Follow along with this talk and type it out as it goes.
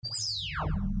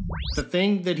The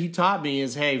thing that he taught me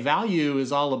is, hey, value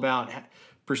is all about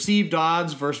perceived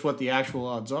odds versus what the actual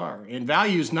odds are. And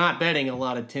value is not betting a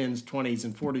lot of 10s, 20s,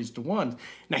 and 40s to 1s.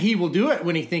 Now, he will do it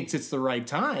when he thinks it's the right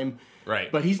time.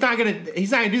 Right. But he's not gonna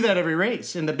do that every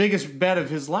race. And the biggest bet of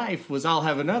his life was, I'll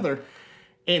have another.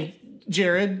 And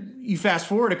Jared, you fast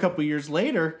forward a couple years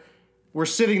later, we're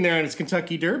sitting there and it's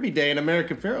Kentucky Derby Day and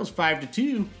American Pharoah's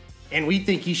 5-2, and we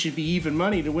think he should be even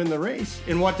money to win the race.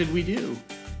 And what did we do?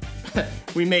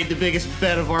 We made the biggest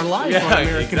bet of our life on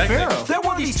American Pharoah. There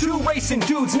were these two racing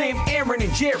dudes named Aaron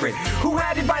and Jared who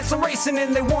had advice on racing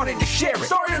and they wanted to share it.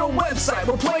 Started a website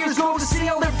where players go to see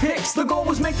all their picks. The goal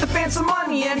was make the fans some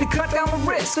money and to cut down the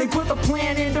risk. They put the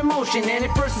plan into motion and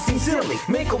at first it seemed silly.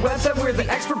 Make a website where the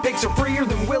expert picks are freer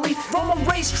than Willie. From a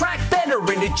racetrack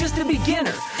veteran to just a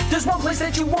beginner, there's one place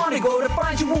that you want to go to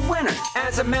find you a winner.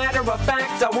 As a matter of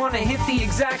fact, I want to hit the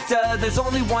exacta. There's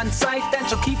only one site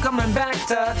that you'll keep coming back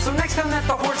to. So next time that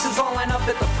the horses all line up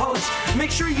at the post, make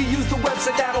sure you use the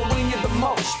website that'll win you the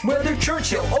most. Whether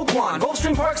Churchill, Oakland,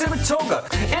 Gulfstream Park, Saratoga,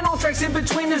 and all tracks in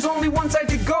between, there's only one site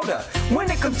to go to. When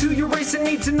it comes to your racing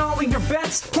needs and all of your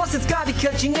bets, plus it's got a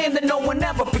catchy name that no one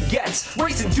ever forgets.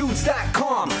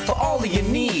 RacingDudes.com for all of your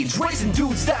needs.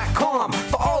 RacingDudes.com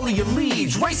for all of your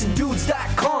leads.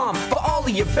 RacingDudes.com for all of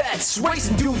your bets.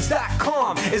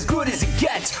 RacingDudes.com, as good as it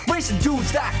gets.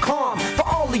 RacingDudes.com for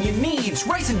all of your needs.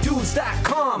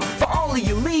 RacingDudes.com for all of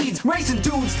your leads.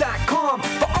 RacingDudes.com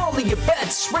for all of your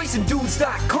bets.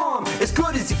 RacingDudes.com, as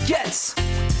good as it gets.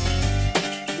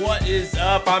 What is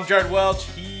up? I'm Jared Welch.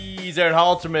 He's Aaron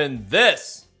Halterman.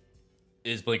 This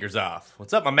is Blinkers Off.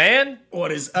 What's up, my man?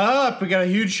 What is up? We got a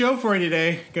huge show for you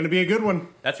today. Going to be a good one.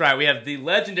 That's right. We have the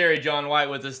legendary Jon White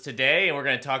with us today, and we're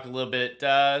going to talk a little bit,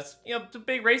 the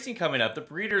big racing coming up. The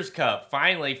Breeders' Cup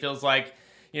finally feels like,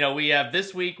 we have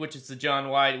this week, which is the Jon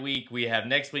White week. We have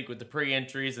next week with the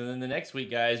pre-entries, and then the next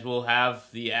week, guys, we'll have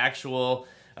the actual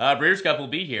Breeders' Cup will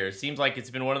be here. It seems like it's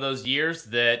been one of those years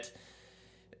that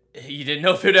you didn't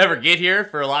know if it would ever get here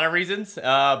for a lot of reasons,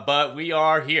 but we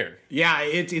are here. Yeah,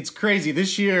 it's crazy.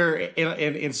 This year,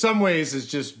 in some ways, is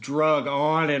just drug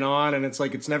on, and it's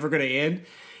like it's never going to end.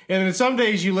 And then some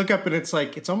days you look up and it's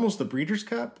like, it's almost the Breeders'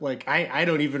 Cup. Like, I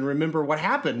don't even remember what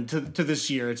happened to this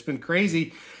year. It's been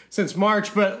crazy since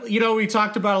March. But, we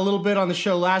talked about a little bit on the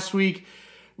show last week.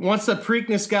 Once the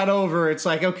Preakness got over, it's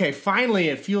like, okay, finally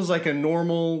it feels like a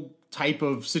normal type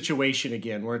of situation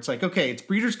again, where it's like, okay, it's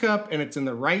Breeders' Cup and it's in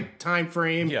the right time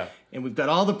frame. Yeah. And we've got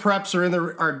all the preps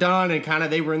are done and kind of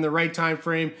they were in the right time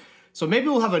frame. So maybe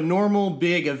we'll have a normal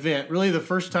big event, really the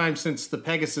first time since the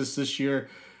Pegasus this year,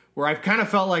 where I've kind of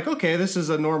felt like, okay, this is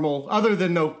a normal, other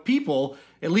than no people,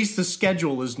 at least the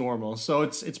schedule is normal. So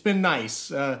it's been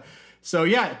nice. So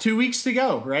yeah, 2 weeks to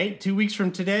go, right? 2 weeks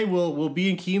from today, we'll be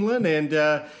in Keeneland, and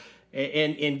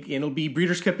it'll be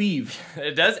Breeders' Cup Eve.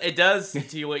 It does.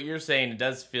 To what you're saying, it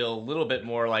does feel a little bit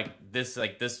more like this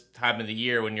time of the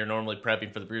year when you're normally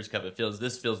prepping for the Breeders' Cup.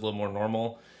 This feels a little more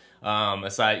normal.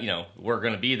 Aside, we're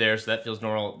going to be there, so that feels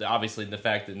normal. Obviously, the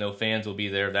fact that no fans will be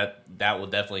there, that will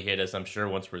definitely hit us, I'm sure,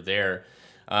 once we're there.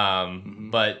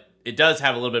 But it does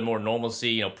have a little bit more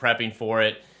normalcy, prepping for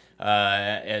it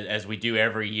as we do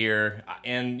every year.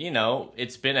 And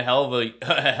it's been a hell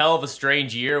of a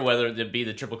strange year, whether it be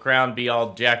the Triple Crown be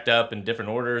all jacked up in different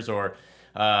orders, or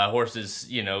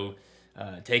horses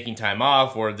taking time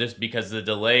off, or just because of the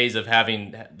delays of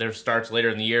having their starts later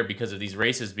in the year because of these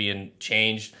races being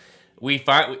changed. We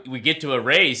get to a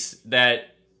race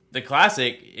that the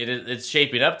Classic, it's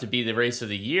shaping up to be the race of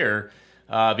the year,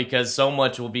 because so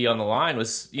much will be on the line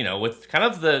with kind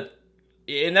of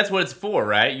and that's what it's for,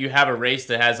 right? You have a race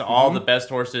that has all the best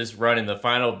horses run in the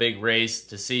final big race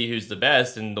to see who's the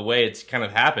best, and the way it's kind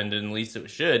of happened, and at least it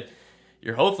should,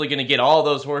 you're hopefully going to get all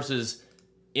those horses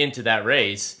into that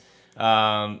race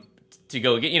to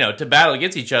go get, to battle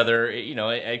against each other,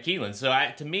 at Keeneland. So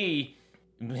to me,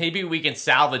 maybe we can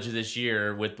salvage this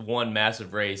year with one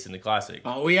massive race in the Classic.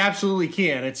 Oh, we absolutely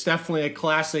can. It's definitely a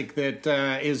Classic that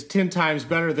is 10 times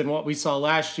better than what we saw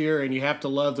last year, and you have to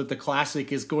love that the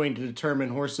Classic is going to determine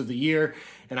Horse of the Year,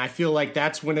 and I feel like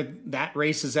that's when that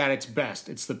race is at its best.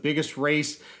 It's the biggest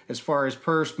race as far as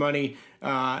purse money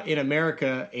in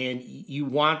America, and you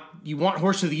want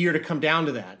Horse of the Year to come down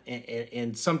to that,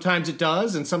 and sometimes it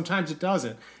does, and sometimes it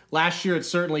doesn't. Last year it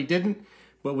certainly didn't,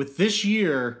 but with this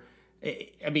year,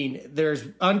 I mean, there's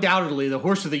undoubtedly the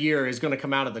Horse of the Year is going to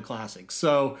come out of the Classic.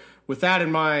 So with that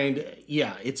in mind,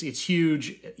 yeah, it's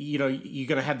huge. You're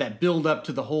going to have that build up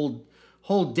to the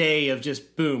whole day of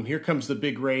just boom, here comes the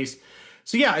big race.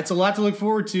 So yeah, it's a lot to look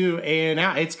forward to, and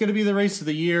it's going to be the race of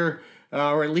the year,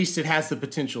 or at least it has the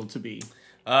potential to be.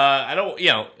 I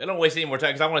don't waste any more time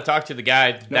because I want to talk to the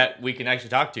guy that we can actually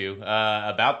talk to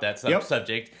about that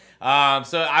subject.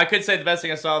 So I could say the best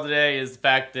thing I saw today is the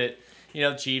fact that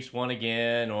the Chiefs won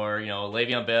again, or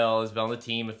Le'Veon Bell is on the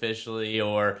team officially,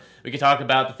 or we could talk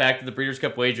about the fact that the Breeders'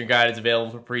 Cup wagering guide is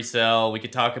available for pre-sale. We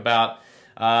could talk about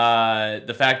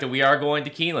the fact that we are going to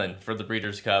Keeneland for the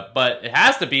Breeders' Cup, but it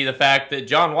has to be the fact that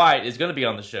Jon White is going to be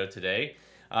on the show today.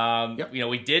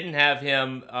 We didn't have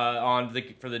him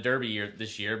for the Derby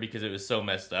this year because it was so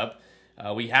messed up.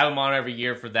 We have him on every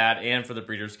year for that and for the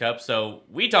Breeders' Cup, so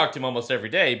we talk to him almost every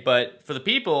day. But for the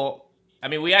people,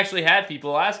 we actually had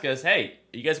people ask us, "Hey,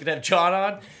 are you guys gonna have Jon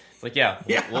on?" It's like, yeah.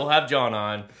 We'll have Jon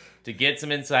on to get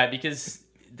some insight because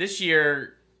this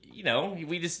year,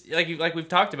 we just like we've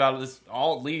talked about this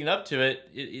all leading up to it.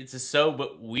 It's just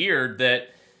so weird that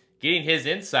getting his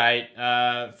insight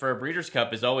for a Breeders'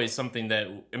 Cup is always something that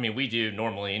we do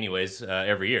normally, anyways,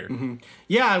 every year. Mm-hmm.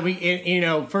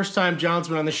 Yeah, first time Jon's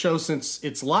been on the show since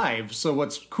it's live. So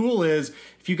what's cool is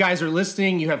if you guys are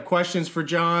listening, you have questions for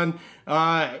Jon,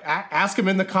 ask him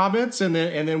in the comments, and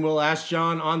then we'll ask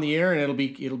Jon on the air, and it'll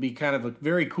be kind of a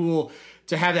very cool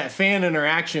to have that fan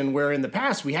interaction where in the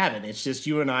past we haven't. It's just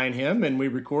you and I and him, and we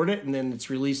record it, and then it's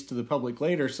released to the public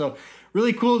later. So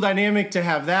really cool dynamic to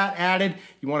have that added.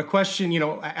 You want a question,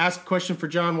 ask a question for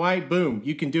Jon White, boom,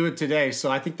 you can do it today. So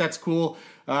I think that's cool.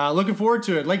 Looking forward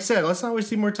to it. Like I said, let's not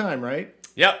waste any more time, right?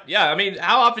 Yep. Yeah.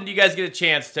 How often do you guys get a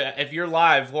chance to, if you're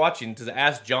live watching, to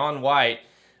ask Jon White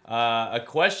a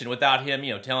question without him,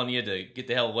 telling you to get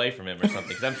the hell away from him or something?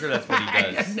 Because I'm sure that's what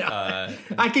he does.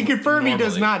 I can confirm normally. He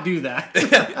does not do that.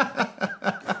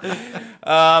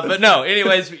 But no,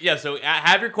 anyways, yeah, so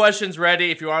have your questions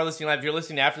ready. If you are listening live, if you're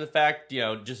listening after the fact,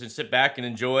 just sit back and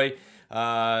enjoy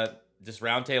this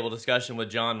roundtable discussion with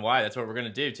Jon White. That's what we're going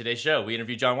to do today's show. We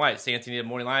interview Jon White, Anita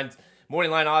Morning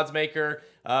Line odds maker,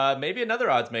 maybe another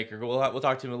odds maker. We'll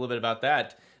talk to him a little bit about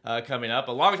that coming up.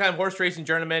 A longtime horse racing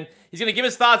journeyman. He's going to give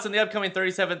his thoughts on the upcoming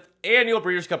 37th annual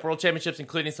Breeders' Cup World Championships,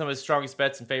 including some of his strongest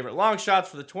bets and favorite long shots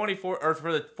for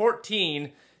the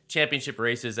 14 championship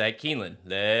races at Keeneland.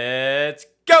 Let's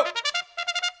go!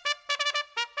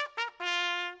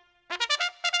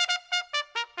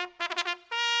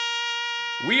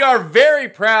 We are very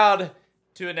proud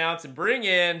to announce and bring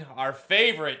in our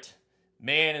favorite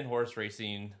man in horse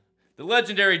racing, the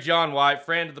legendary Jon White,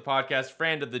 friend of the podcast,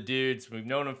 friend of the dudes. We've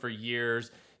known him for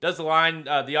years. Does the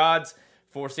odds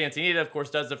for Anita, of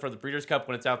course, does it for the Breeders' Cup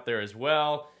when it's out there as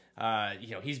well.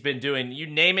 He's been doing, you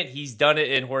name it, he's done it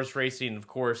in horse racing. Of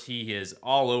course, he is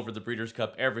all over the Breeders'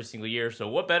 Cup every single year. So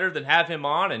what better than have him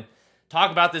on and talk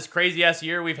about this crazy-ass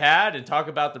year we've had and talk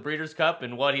about the Breeders' Cup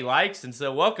and what he likes. And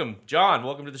so welcome, Jon.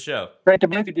 Welcome to the show. Great to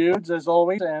meet you, dudes, as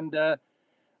always. And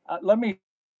let me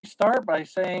start by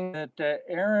saying that,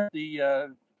 Aaron,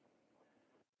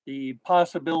 the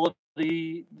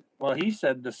possibility, well, he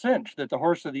said the cinch that the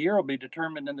horse of the year will be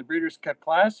determined in the Breeders' Cup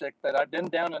Classic, but I've been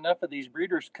down enough of these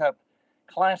Breeders' Cup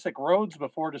Classic roads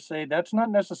before to say that's not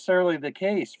necessarily the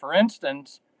case. For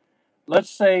instance, let's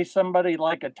say somebody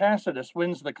like a Tacitus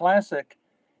wins the Classic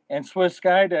and Swiss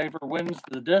Skydiver wins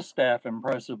the Distaff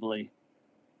impressively.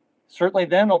 Certainly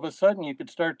then all of a sudden you could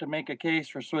start to make a case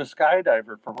for Swiss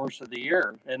Skydiver for Horse of the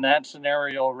Year in that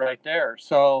scenario right there.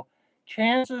 So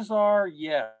chances are,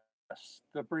 yes,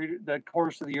 the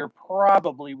Horse of the Year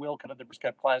probably will come to the Breeders'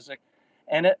 Cup Classic.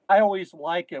 And I always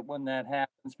like it when that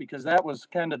happens because that was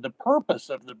kind of the purpose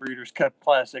of the Breeders' Cup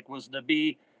Classic, was to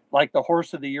be like the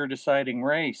Horse of the Year deciding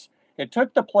race. It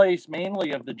took the place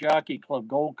mainly of the Jockey Club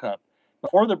Gold Cup.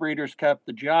 Before the Breeders' Cup,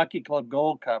 the Jockey Club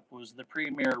Gold Cup was the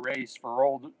premier race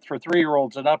for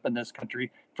 3-year-olds and up in this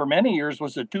country. For many years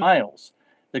was at 2 miles.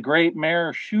 The great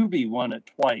mare Shuby won it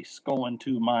twice, going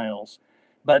 2 miles.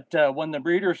 But when the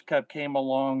Breeders' Cup came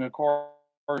along, of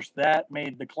course, that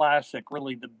made the Classic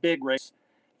really the big race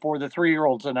for the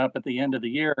 3-year-olds and up at the end of the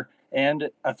year. And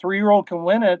a 3-year-old can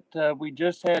win it. We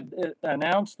just had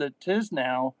announced that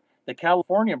Tisnow, the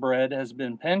California bred, has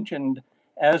been pensioned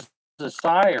as a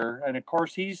sire. And, of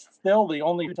course, he's still the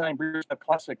only 2-time Breeders' Cup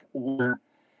Classic winner.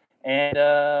 And,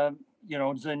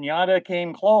 Zenyatta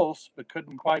came close but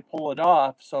couldn't quite pull it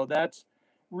off. So that's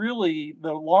really,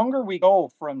 the longer we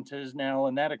go from Tisnow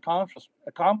and that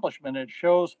accomplishment, it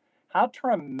shows how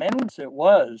tremendous it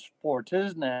was for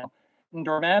Tisnow in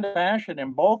dramatic fashion,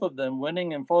 in both of them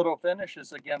winning in photo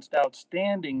finishes against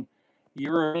outstanding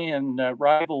European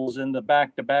rivals in the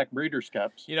back-to-back Breeders'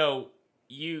 Cups.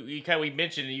 We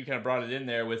mentioned, and you kind of brought it in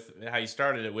there with how you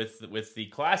started it with the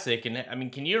Classic.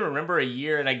 And can you remember a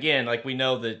year? And again, like, we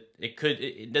know that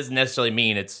it doesn't necessarily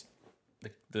mean it's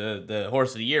the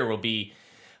Horse of the Year will be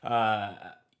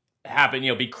happen,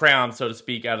 be crowned, so to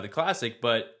speak, out of the Classic.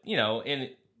 But,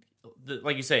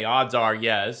 like you say, odds are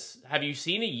yes. Have you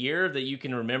seen a year that you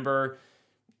can remember?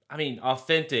 I mean,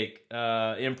 authentic,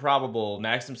 improbable,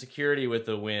 maximum security with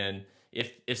the win.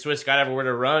 If Swiss Skydiver were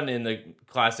to run in the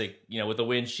Classic, with the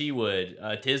win, she would.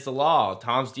 Tis the Law,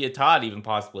 Tom's Diatad, even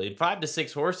possibly 5 to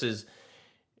 6 horses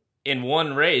in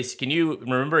one race. Can you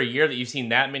remember a year that you've seen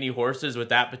that many horses with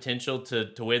that potential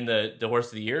to win the horse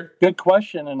of the year? Good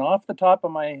question. And off the top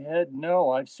of my head,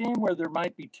 no. I've seen where there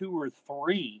might be 2 or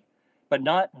 3, but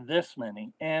not this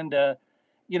many. And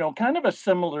kind of a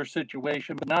similar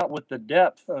situation, but not with the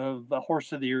depth of the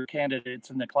horse of the year candidates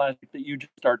in the Classic that you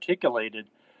just articulated.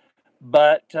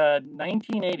 But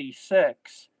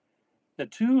 1986, the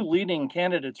 2 leading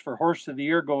candidates for horse of the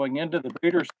year going into the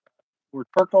Breeders' were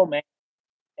Turco Man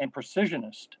and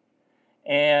Precisionist.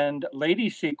 And Lady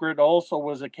Secret also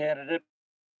was a candidate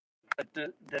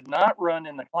that did not run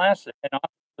in the Classic and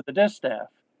opted for the distaff.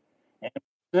 And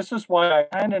this is why I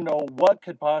kind of know what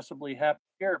could possibly happen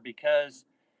here, because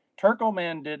Turco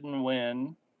Man didn't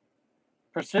win,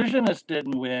 Precisionist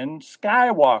didn't win,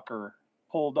 Skywalker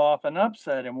pulled off an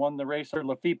upset and won the race for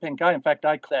Lafitte Pink Eye. In fact,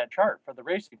 I cut that chart for the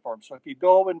racing form. So if you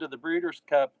go into the Breeders'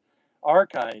 Cup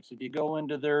archives, if you go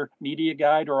into their media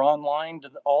guide or online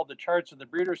to all the charts of the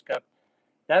Breeders' Cup,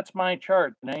 that's my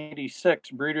chart,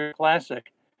 96 Breeders'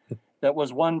 Classic that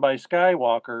was won by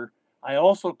Skywalker. I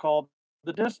also called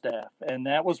the distaff, and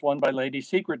that was won by Lady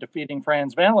Secret, defeating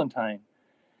Franz Valentine.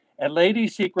 And Lady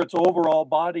Secret's overall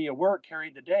body of work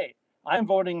carried the day. I'm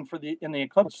voting in the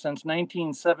Eclipse since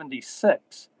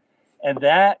 1976. And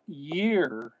that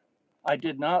year, I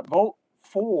did not vote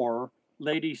for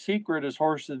Lady Secret as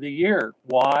Horse of the Year.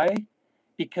 Why?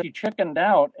 Because she chickened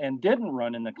out and didn't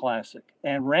run in the Classic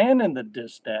and ran in the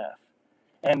distaff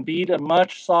and beat a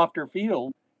much softer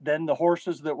field than the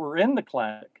horses that were in the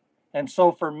Classic. And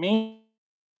so for me,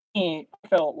 I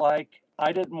felt like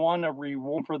I didn't want to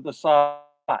reward for the spot.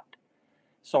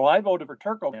 So I voted for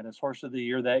Turco Man as Horse of the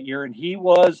Year that year, and he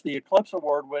was the Eclipse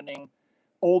Award winning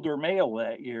older male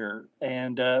that year.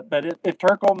 And but if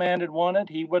Turco Man had won it,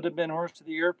 he would have been Horse of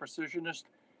the Year. Precisionist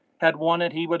had won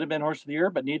it, he would have been Horse of the Year,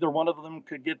 but neither one of them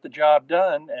could get the job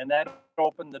done, and that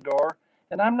opened the door.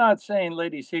 And I'm not saying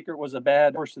Lady Secret was a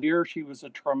bad Horse of the Year. She was a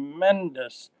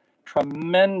tremendous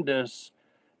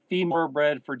female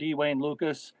bred for D. Wayne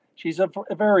Lucas. She's a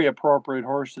very appropriate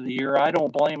Horse of the Year. I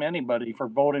don't blame anybody for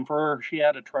voting for her. She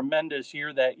had a tremendous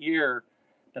year that year,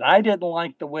 but I didn't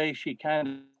like the way she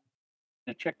kind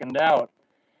of chickened out.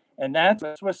 And that's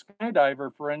a Swiss Skydiver,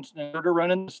 for instance, to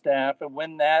run in the staff and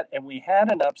win that, and we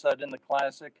had an upset in the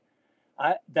Classic.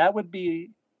 That would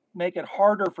make it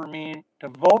harder for me to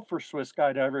vote for Swiss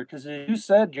Skydiver, because as you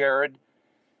said, Jared,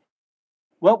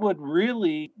 what would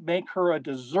really make her a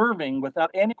deserving, without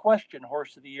any question,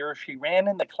 Horse of the Year? She ran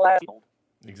in the Classic.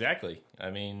 Exactly. I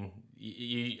mean,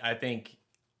 I think,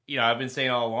 I've been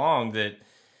saying all along that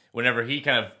whenever he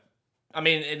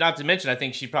not to mention, I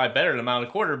think she's probably better than a mile and a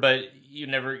quarter, but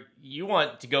you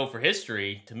want to go for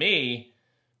history. To me,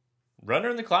 run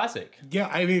her in the Classic. Yeah,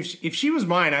 I mean, if she was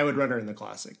mine, I would run her in the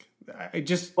Classic.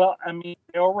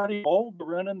 They already old to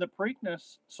run in the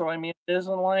Preakness, so it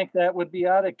isn't like that would be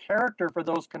out of character for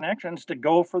those connections to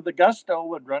go for the gusto,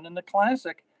 would run in the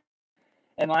Classic.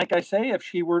 And like I say, if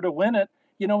she were to win it,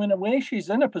 in a way, she's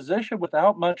in a position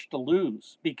without much to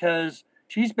lose, because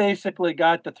she's basically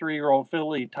got the 3-year-old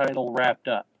filly title wrapped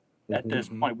up at this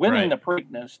point. Winning the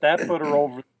Preakness, that put her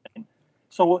over the thing.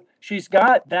 So she's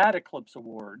got that Eclipse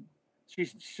Award.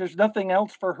 There's nothing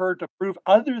else for her to prove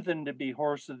other than to be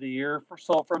Horse of the Year.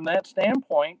 So from that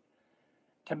standpoint,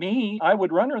 to me, I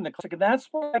would run her in the Classic. And that's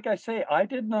why, like I say, I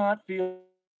did not feel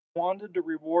wanted to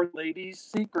reward Ladies'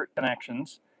 Secret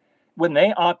connections when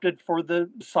they opted for the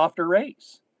softer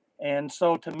race. And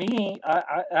so to me,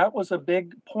 that was a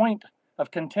big point of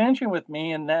contention with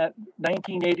me in that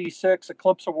 1986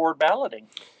 Eclipse Award balloting.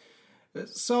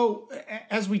 So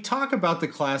as we talk about the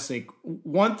Classic,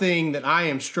 one thing that I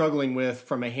am struggling with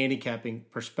from a handicapping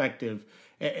perspective,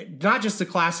 not just the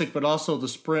Classic, but also the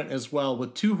Sprint as well,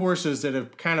 with 2 horses that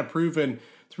have kind of proven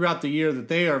throughout the year that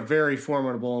they are very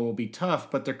formidable and will be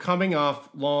tough, but they're coming off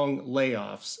long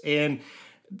layoffs. And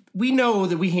we know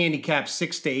that we handicap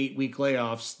 6 to 8 week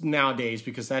layoffs nowadays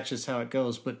because that's just how it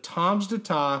goes. But Tom's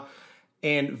D'Etat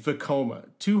and Vekoma,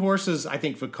 2 horses. I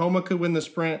think Vekoma could win the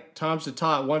Sprint. Tom's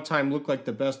D'Etat at one time looked like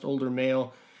the best older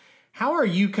male. How are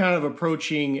you kind of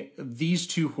approaching these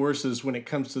 2 horses when it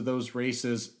comes to those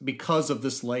races because of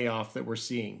this layoff that we're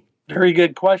seeing? Very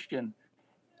good question.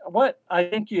 What I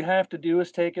think you have to do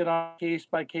is take it on a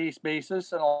case-by-case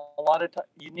basis. And a lot of times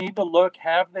you need to look,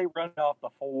 have they run off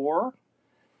before?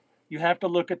 you have to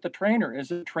look at the trainer.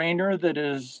 Is it a trainer that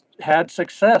has had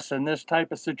success in this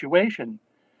type of situation?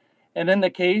 And in the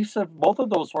case of both of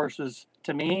those horses,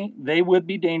 to me, they would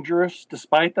be dangerous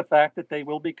despite the fact that they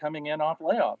will be coming in off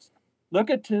layoffs. Look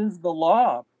at Tiz the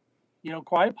Law,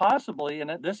 quite possibly,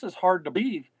 and this is hard to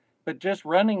believe, but just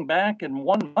running back in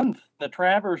 1 month, the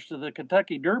Travers to the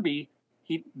Kentucky Derby,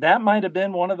 that might have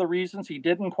been one of the reasons he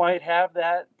didn't quite have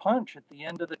that punch at the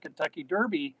end of the Kentucky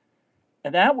Derby.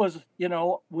 And that was,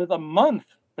 with a month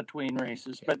between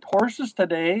races. But horses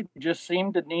today just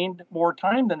seem to need more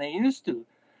time than they used to.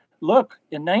 Look,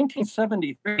 in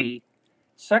 1973,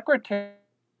 Secretariat,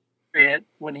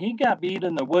 when he got beat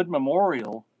in the Wood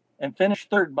Memorial and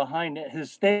finished third behind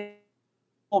his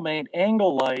stablemate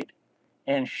Angle Light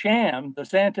and Sham, the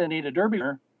Santa Anita Derby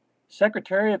winner,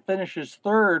 Secretariat finishes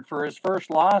third for his first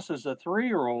loss as a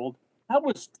 3-year-old. That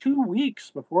was 2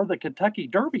 weeks before the Kentucky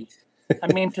Derby.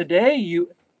 I mean, today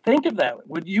you think of that.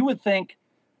 You would think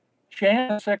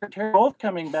Sham and Secretariat both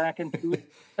coming back into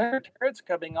Secretariat's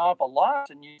coming off a loss,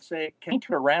 and you say, can he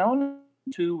turn around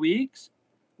in 2 weeks?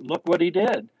 Look what he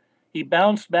did. He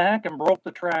bounced back and broke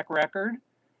the track record.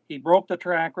 He broke the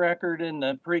track record in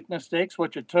the Preakness Stakes,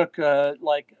 which it took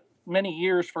many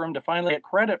years for him to finally get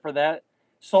credit for that.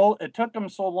 So it took him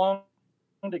so long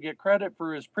to get credit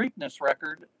for his Preakness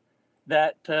record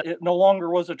that it no longer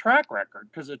was a track record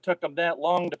because it took him that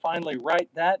long to finally right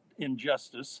that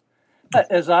injustice. But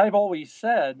as I've always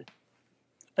said,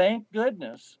 thank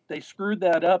goodness they screwed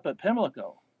that up at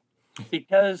Pimlico,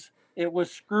 because it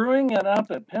was screwing it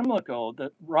up at Pimlico,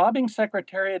 that robbing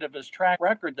Secretariat of his track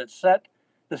record that set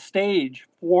the stage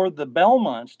for the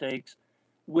Belmont Stakes,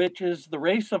 which is the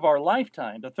race of our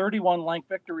lifetime, the 31-length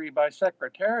victory by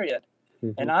Secretariat.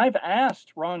 Mm-hmm. And I've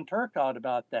asked Ron Turcotte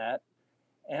about that.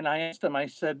 And I asked him, I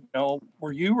said,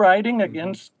 were you riding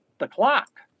against the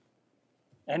clock?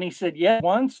 And he said, yeah,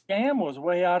 once Sham was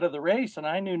way out of the race and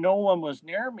I knew no one was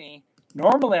near me,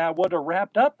 normally I would have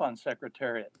wrapped up on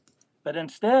Secretariat. But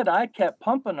instead, I kept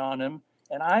pumping on him.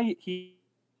 And he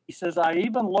says, I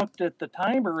even looked at the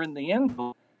timer in the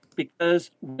info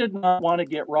because we did not want to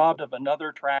get robbed of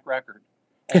another track record.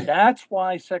 And that's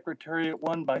why Secretariat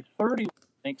won by 30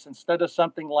 lengths instead of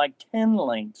something like 10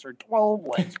 lengths or 12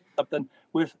 lengths, something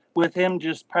with him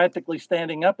just practically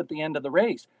standing up at the end of the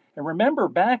race. And remember,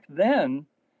 back then,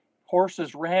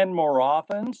 horses ran more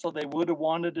often, so they would have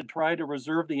wanted to try to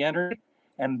reserve the energy.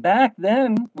 And back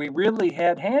then, we really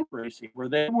had hand racing where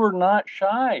they were not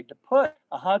shy to put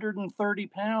 130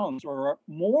 pounds or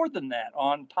more than that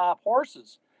on top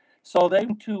horses. So they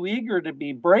were too eager to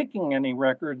be breaking any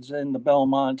records in the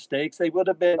Belmont Stakes. They would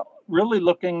have been really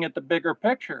looking at the bigger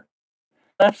picture.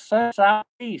 Left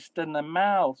southeast in the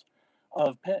mouths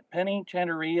of Penny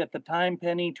Chenery, at the time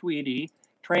Penny Tweedy,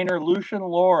 trainer Lucian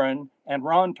Lauren, and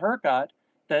Ron Turcotte,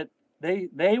 that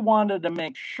they wanted to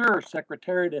make sure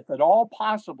Secretariat, if at all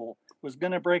possible, was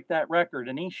going to break that record.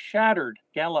 And he shattered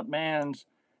Gallup Mann's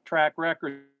track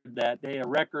record that day, a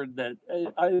record that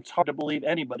it's hard to believe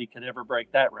anybody could ever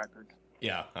break that record.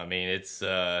 Yeah, I mean, it's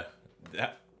that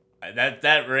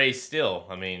race still,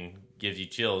 I mean, gives you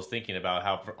chills thinking about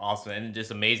how awesome and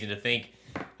just amazing to think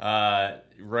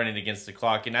running against the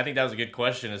clock. And I think that was a good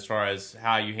question as far as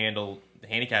how you handle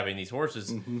handicapping these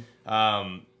horses.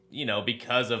 Mm-hmm.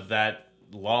 Because of that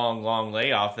long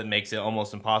layoff that makes it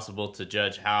almost impossible to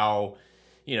judge how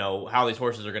these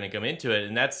horses are going to come into it.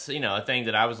 And that's, a thing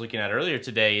that I was looking at earlier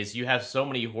today is you have so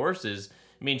many horses.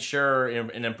 I mean, sure,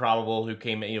 an Improbable who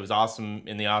came in, it was awesome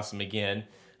in the Awesome again.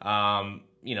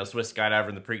 Swiss Skydiver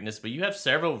in the Preakness, but you have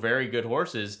several very good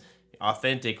horses.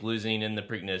 Authentic losing in the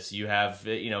Preakness. You have,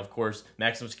 of course,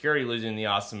 Maximum Security losing in the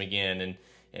Awesome again,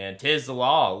 and Tiz the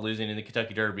Law losing in the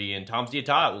Kentucky Derby, and Tom's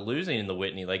Dietat losing in the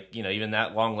Whitney. Even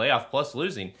that long layoff plus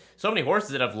losing. So many horses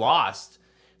that have lost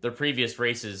their previous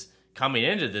races coming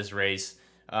into this race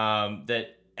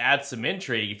that adds some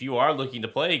intrigue. If you are looking to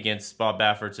play against Bob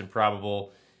Baffert's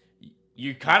Improbable,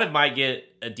 you kind of might get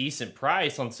a decent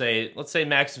price on, let's say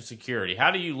Maximum Security. How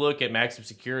do you look at Maximum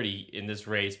Security in this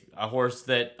race? A horse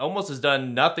that almost has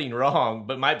done nothing wrong,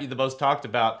 but might be the most talked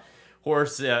about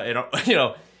horse,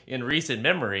 in recent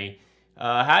memory.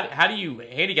 How do you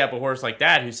handicap a horse like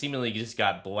that who seemingly just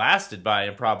got blasted by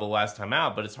Improbable last time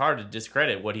out, but it's hard to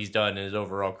discredit what he's done in his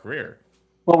overall career?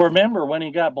 Well, remember, when he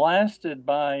got blasted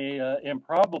by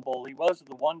Improbable, he was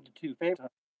the 1-2 favorite on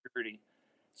Security.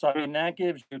 So, I mean, that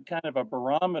gives you kind of a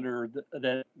barometer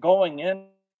that going in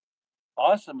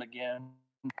Awesome again,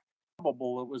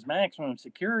 Improbable, it was Maximum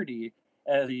Security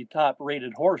as the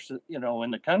top-rated horse, in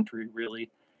the country, really.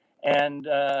 And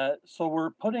so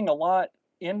we're putting a lot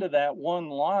into that one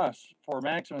loss for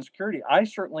Maximum Security. I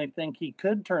certainly think he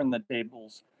could turn the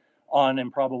tables on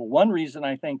Improbable. One reason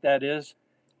I think that is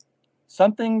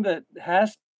something that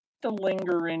has to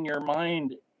linger in your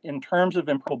mind in terms of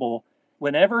Improbable.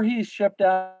 Whenever he's shipped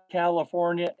out of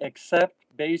California, except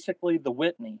basically the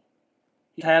Whitney,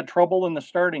 he's had trouble in the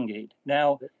starting gate.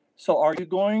 Now, so are you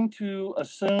going to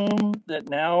assume that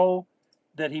now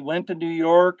that he went to New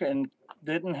York and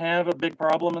didn't have a big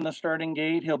problem in the starting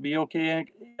gate, he'll be okay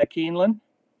at Keeneland?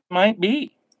 Might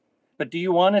be. But do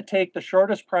you want to take the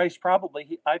shortest price?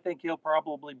 Probably. I think he'll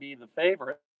probably be the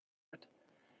favorite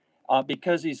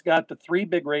because he's got the 3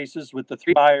 big races with the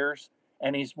 3 buyers,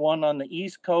 and he's won on the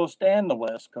East Coast and the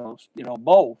West Coast,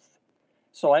 both.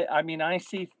 So, I mean, I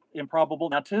see Improbable.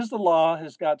 Now, 'Tis the Law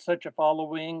has got such a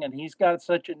following, and he's got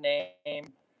such a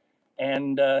name,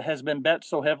 and has been bet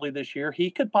so heavily this year.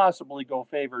 He could possibly go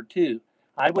favored, too.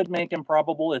 I would make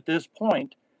Improbable at this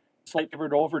point slight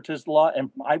favorite over 'Tis the Law,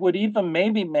 and I would even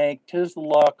maybe make 'Tis the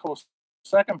Law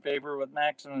second favor with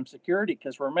Maximum Security,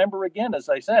 because remember, again, as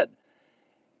I said,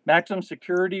 Maximum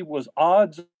Security was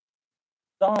odds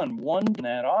on won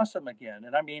that Awesome Again.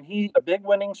 And I mean, he's a big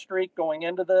winning streak going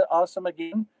into the Awesome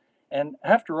Again. And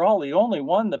after all, he only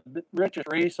won the richest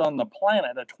race on the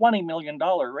planet, a $20 million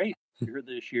race here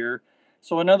this year.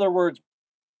 So in other words,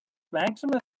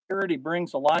 Maximum Security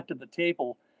brings a lot to the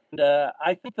table. And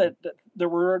I think that there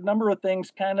were a number of things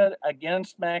kind of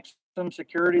against Maximum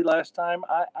Security last time.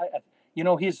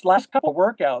 His last couple of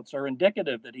workouts are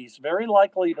indicative that he's very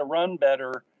likely to run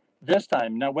better this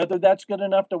time. Now, whether that's good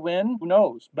enough to win, who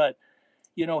knows? But,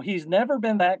 he's never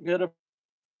been that good of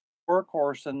a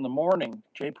workhorse in the morning.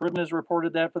 Jay Pruden has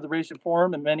reported that for the Racing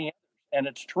Forum and many others, and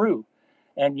it's true.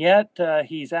 And yet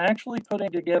he's actually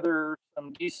putting together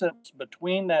some decent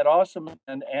between that Awesome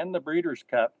and the Breeders'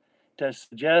 Cup to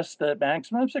suggest that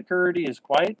Maximum Security is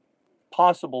quite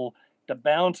possible to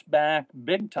bounce back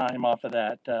big time off of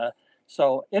that.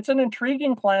 So it's an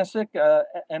intriguing classic.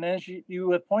 And as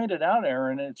you have pointed out,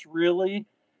 Aaron, it's really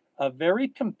a very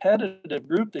competitive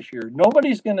group this year.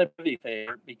 Nobody's going to be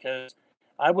favored because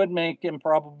I would make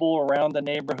Improbable around the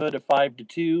neighborhood of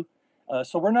 5-2.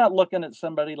 So we're not looking at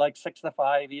somebody like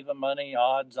 6-5, even money,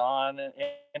 odds on,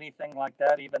 anything like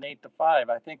that, even 8-5.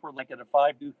 I think we're looking at a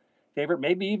 5-2 favorite,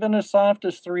 maybe even as soft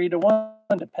as 3-1,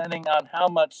 depending on how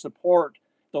much support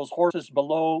those horses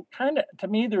below. To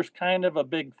me, there's kind of a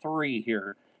big 3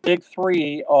 here. Big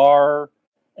 3 are,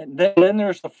 and then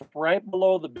there's the right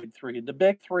below the big 3. The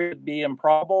big 3 would be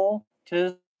Improbable,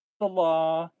 'Tis the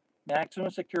Law, Maximum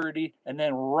Security, and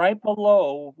then right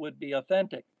below would be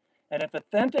Authentic. And if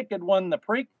Authentic had won the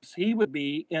Prix, he would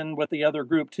be in with the other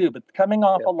group too. But coming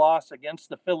off a loss against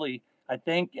the filly, I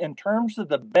think in terms of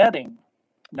the betting,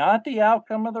 not the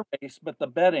outcome of the race, but the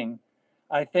betting,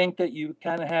 I think that you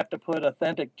kind of have to put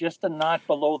Authentic just a notch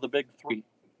below the big 3.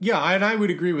 Yeah, and I would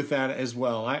agree with that as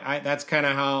well. That's kind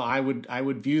of how I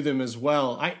would view them as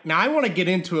well. I want to get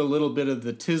into a little bit of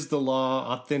the 'Tis the Law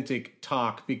Authentic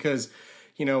talk because,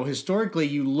 historically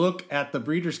you look at the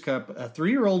Breeders' Cup, a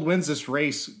 3-year-old wins this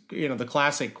race, the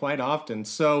Classic quite often.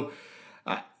 So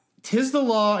 'Tis the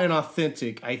Law and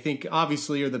Authentic, I think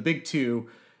obviously are the big 2.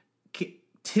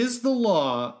 'Tis the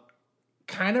Law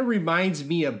kind of reminds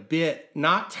me a bit,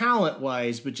 not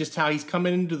talent-wise, but just how he's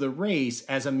coming into the race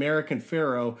as American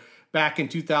Pharaoh back in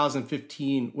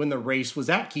 2015 when the race was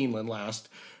at Keeneland last.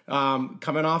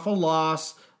 Coming off a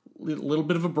loss, a little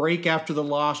bit of a break after the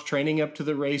loss, training up to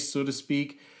the race, so to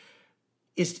speak.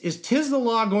 Is 'Tis the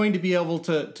Law going to be able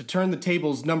to turn the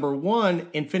tables, number 1,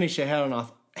 and finish ahead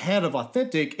of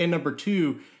Authentic, and number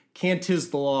 2, can 'Tis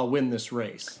the Law win this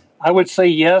race? I would say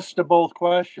yes to both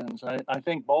questions. I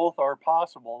think both are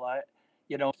possible.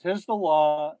 'Tis the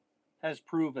Law has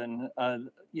proven,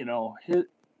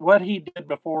 what he did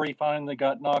before he finally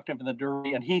got knocked into the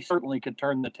Derby, and he certainly could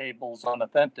turn the tables on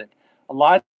Authentic. A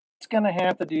lot's going to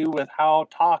have to do with how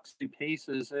toxic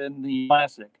paces in the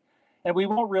Classic. And we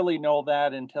won't really know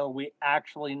that until we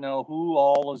actually know who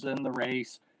all is in the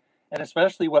race, and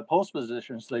especially what post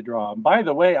positions they draw. And by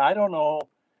the way, I don't know.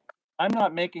 I'm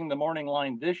not making the morning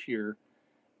line this year,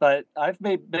 but I've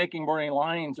made making morning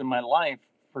lines in my life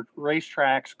for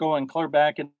racetracks going clear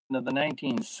back into the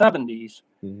 1970s.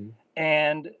 Mm-hmm.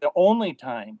 And the only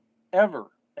time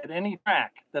ever at any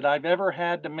track that I've ever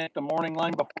had to make the morning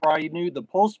line before I knew the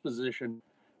post position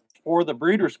for the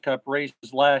Breeders' Cup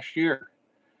races last year.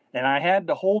 And I had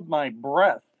to hold my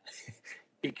breath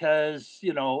because,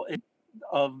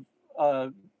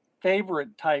 of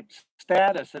favorite type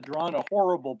status had drawn a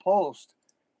horrible post.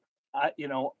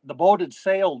 The boat had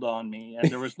sailed on me and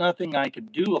there was nothing I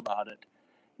could do about it.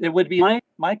 It would be like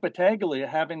Mike Battaglia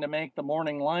having to make the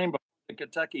morning line before the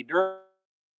Kentucky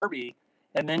Derby,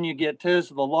 and then you get 'Tis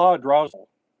the Law draws,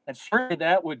 And certainly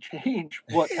that would change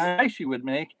what kind of price you would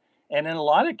make. And in a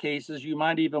lot of cases, you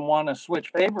might even want to switch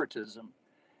favoritism.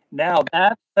 Now,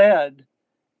 that said,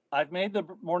 I've made the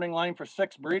morning line for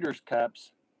 6 Breeders'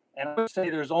 Cups, and I would say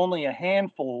there's only a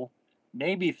handful,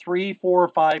 maybe 3, 4, or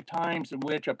 5 times in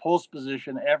which a post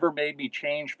position ever made me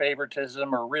change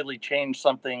favoritism or really change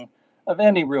something of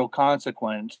any real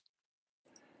consequence.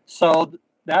 So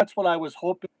that's what I was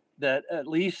hoping, that at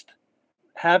least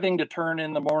having to turn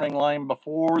in the morning line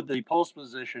before the post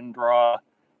position draw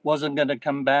wasn't going to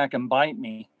come back and bite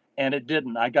me. And it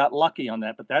didn't. I got lucky on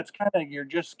that. But that's kind of, you're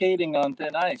just skating on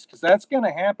thin ice, because that's going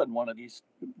to happen one of these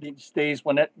days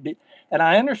when it, and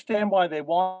I understand why they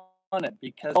want it,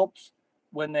 because it helps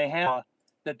when they have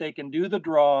that they can do the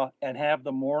draw and have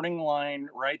the morning line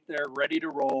right there ready to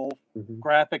roll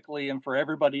graphically and for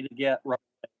everybody to get right.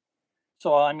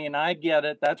 So, I mean, I get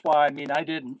it. That's why, I mean, I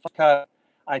didn't cut.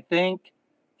 I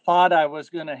thought I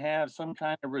was going to have some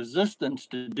kind of resistance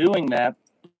to doing that,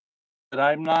 but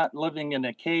I'm not living in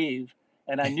a cave,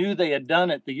 and I knew they had done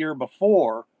it the year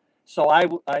before. So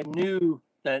I knew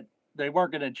that they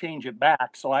weren't going to change it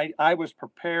back. So I was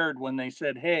prepared when they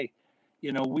said, hey,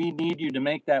 you know, we need you to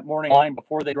make that morning line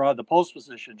before they draw the post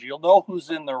positions. You'll know who's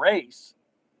in the race,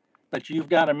 but you've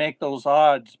got to make those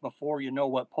odds before you know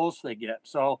what posts they get.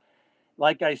 So,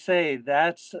 like I say,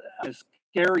 that's a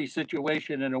scary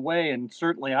situation in a way. And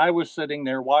certainly I was sitting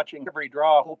there watching every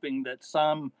draw, hoping that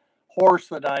some horse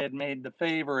that I had made the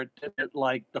favorite at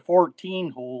like the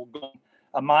 14 hole going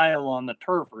a mile on the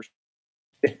turf or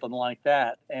something like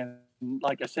that. And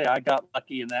like I say, I got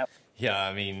lucky in that. Yeah,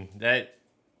 I mean, that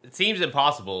it seems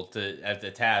impossible to at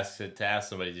the task to ask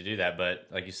somebody to do that. But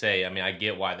like you say, I mean, I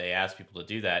get why they ask people to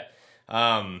do that.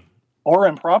 Or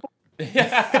improbable.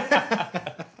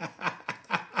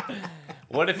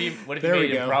 What if you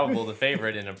made Improbable the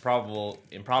favorite and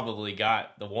improbably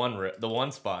got the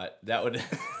one spot? That would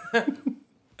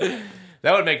that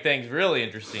would make things really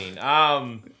interesting.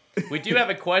 We do have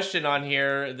a question on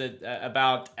here that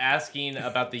about asking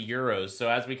about the Euros. So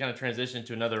as we kind of transition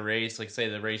to another race, like say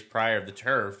the race prior of the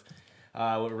turf,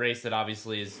 a race that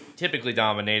obviously is typically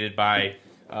dominated by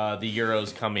the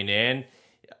Euros coming in.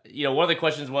 You know, one of the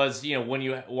questions was, you know,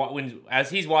 when as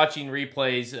he's watching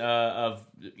replays of,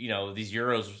 you know, these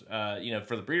Euros, you know,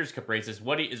 for the Breeders' Cup races,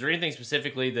 is there anything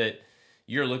specifically that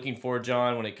you're looking for,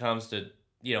 John, when it comes to,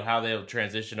 you know, how they'll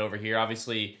transition over here?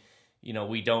 Obviously, you know,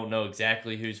 we don't know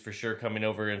exactly who's for sure coming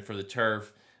over in for the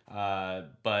turf,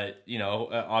 but you know,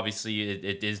 obviously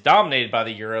it is dominated by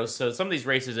the Euros. So some of these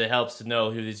races, it helps to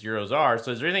know who these Euros are.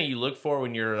 So is there anything you look for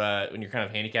when you're kind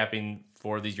of handicapping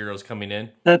for these Euros coming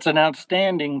in? That's an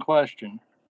outstanding question.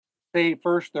 Say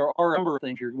first, there are a number of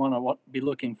things you're going to be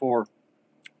looking for.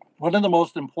 One of the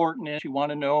most important is you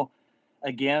want to know,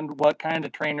 again, what kind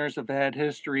of trainers have had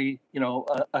history, you know,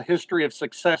 a history of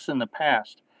success in the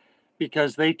past,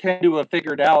 because they tend to have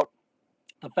figured out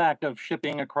the fact of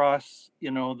shipping across, you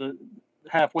know, the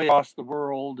halfway across the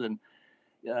world, and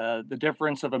the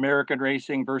difference of American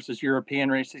racing versus European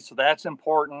racing. So that's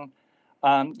important.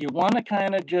 You want to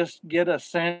kind of just get a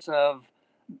sense of,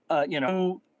 you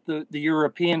know, who the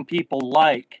European people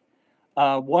like.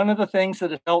 One of the things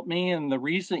that has helped me in the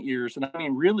recent years, and I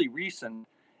mean really recent,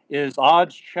 is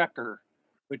Odds Checker,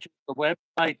 which is the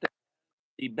website that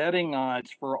the betting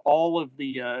odds for all of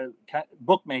the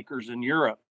bookmakers in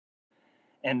Europe.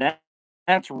 And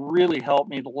that's really helped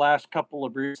me the last couple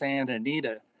of years, and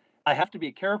Anita. I have to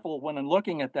be careful when I'm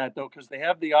looking at that, though, because they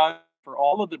have the odds for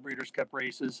all of the Breeders' Cup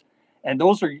races, and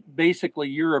those are basically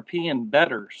European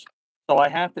bettors. So I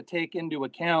have to take into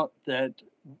account that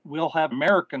we'll have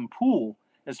American pool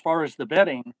as far as the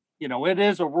betting. You know, it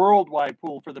is a worldwide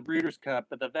pool for the Breeders' Cup,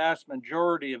 but the vast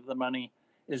majority of the money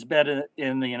is bet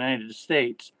in the United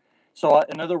States. So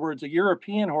in other words, a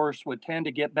European horse would tend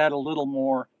to get bet a little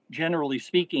more, generally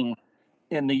speaking,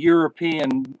 in the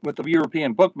European, with the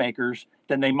European bookmakers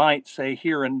than they might say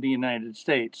here in the United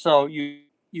States. So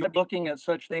you're looking at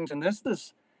such things, and this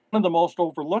is one of the most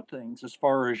overlooked things as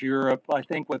far as Europe, I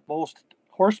think, with most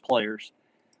horse players.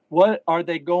 What are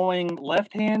they going,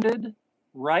 left-handed,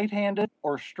 right-handed,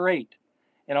 or straight?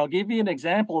 And I'll give you an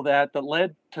example of that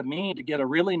led to me to get a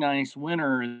really nice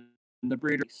winner in the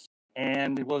Breeders',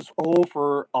 and it was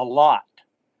over a lot.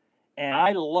 And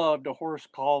I loved a horse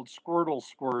called Squirtle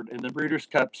Squirt in the Breeders'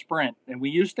 Cup Sprint. And we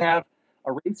used to have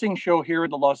a racing show here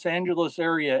in the Los Angeles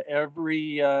area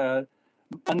every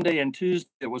Monday and Tuesday.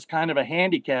 It was kind of a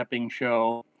handicapping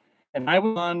show. And I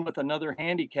was on with another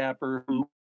handicapper who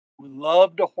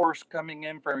loved a horse coming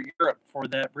in from Europe for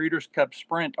that Breeders' Cup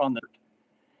Sprint on the.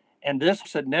 And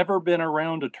this had never been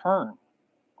around a turn.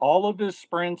 All of his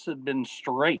sprints had been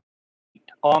straight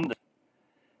on the.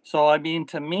 So, I mean,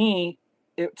 to me,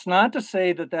 it's not to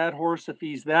say that that horse, if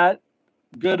he's that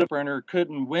good a sprinter,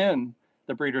 couldn't win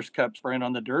the Breeders' Cup Sprint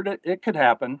on the dirt. It could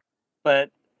happen. But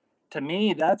to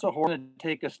me, that's a horse to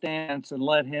take a stance and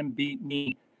let him beat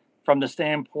me from the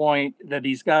standpoint that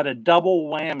he's got a double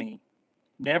whammy.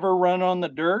 Never run on the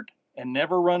dirt and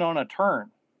never run on a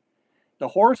turn. The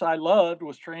horse I loved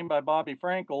was trained by Bobby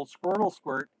Frankel, Squirtle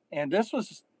Squirt. And this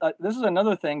is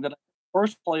another thing that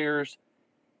horse players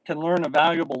can learn a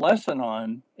valuable lesson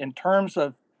on in terms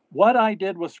of what I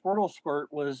did with Squirtle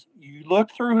Squirt was you look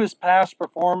through his past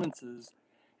performances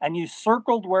and you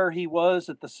circled where he was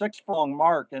at the 6 furlong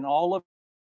mark in all of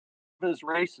his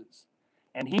races.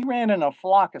 And he ran in a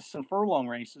flock of 7 furlong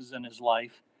races in his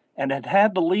life and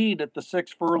had the lead at the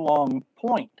 6 furlong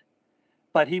point.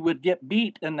 But he would get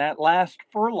beat in that last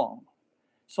furlong.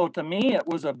 So to me, it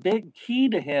was a big key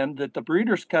to him that the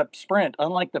Breeders' Cup Sprint,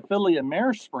 unlike the Filly and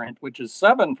Mare Sprint, which is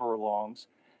 7 furlongs,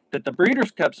 that the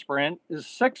Breeders' Cup Sprint is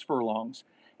 6 furlongs.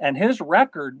 And his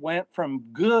record went from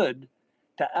good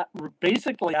to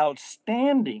basically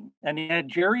outstanding. And he had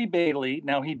Jerry Bailey.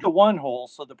 Now, he did 1 hole,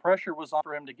 so the pressure was on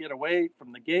for him to get away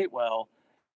from the gate well.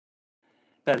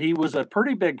 But he was a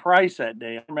pretty big price that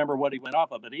day. I don't remember what he went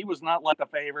off of, but he was not like a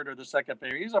favorite or the second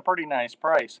favorite. He's a pretty nice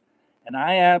price. And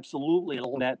I absolutely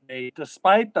loved that day,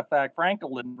 despite the fact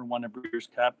Frankel didn't win a Breeders'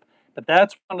 Cup. But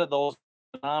that's one of those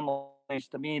anomalies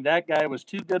to me. That guy was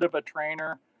too good of a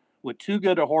trainer with too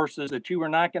good of horses that you were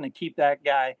not going to keep that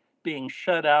guy being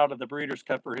shut out of the Breeders'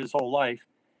 Cup for his whole life.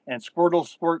 And Squirtle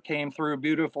Squirt came through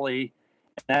beautifully.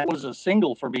 And that was a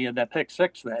single for me in that pick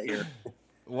 6 that year.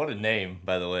 What a name,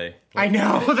 by the way. I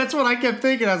know. That's what I kept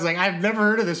thinking. I was like, I've never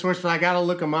heard of this horse, but I got to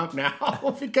look him up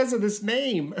now because of this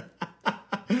name.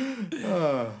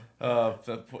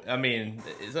 I mean,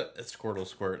 is it Squirtle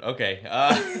Squirt? Okay.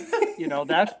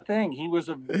 That's the thing. He was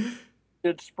a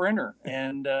good sprinter,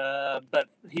 and but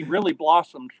he really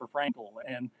blossomed for Frankel.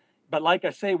 But like I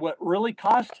say, what really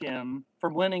cost him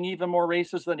from winning even more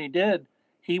races than he did,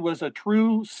 he was a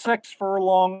true 6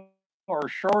 furlong or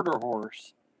shorter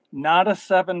horse, not a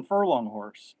 7 furlong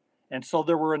horse. And so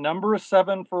there were a number of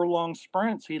 7 furlong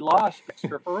sprints he lost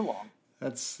extra furlong.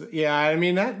 That's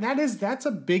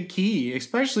a big key,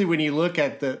 especially when you look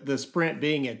at the sprint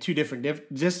being at 2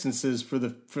 different distances for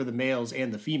the males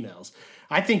and the females.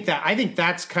 I think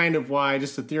that's kind of why,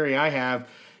 just a theory I have,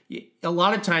 a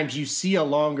lot of times you see a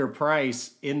longer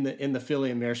price in the Filly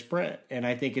and Mare Sprint, and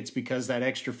I think it's because that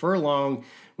extra furlong.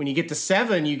 When you get to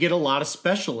 7, you get a lot of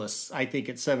specialists. I think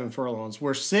at 7 furlongs,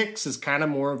 where 6 is kind of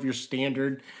more of your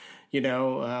standard,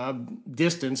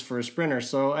 distance for a sprinter.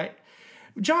 So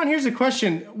John, here's a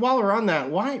question. While we're on that,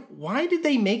 why did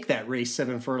they make that race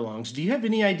 7 furlongs? Do you have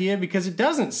any idea? Because it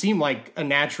doesn't seem like a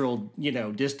natural,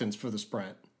 distance for the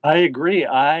sprint. I agree.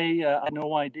 I have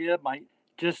no idea.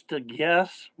 Just a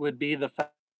guess would be the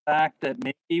fact that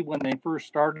maybe when they first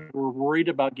started, were worried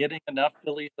about getting enough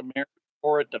fillies and mares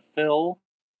for it to fill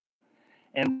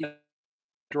and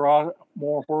draw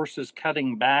more horses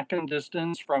cutting back in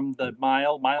distance from the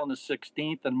mile and a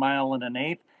 16th and mile and an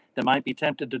 1/8. They might be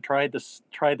tempted to try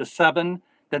the 7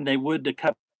 than they would to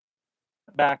cut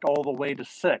back all the way to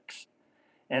 6.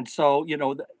 And so,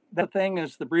 the thing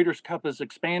is, the Breeders' Cup has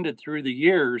expanded through the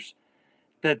years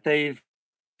that they've,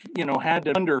 had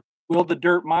to wonder, will the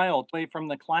dirt mile away from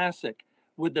the classic?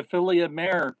 Would the Filly and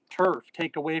Mare turf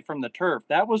take away from the turf?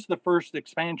 That was the first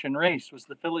expansion race, was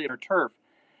the Filly and Mare turf.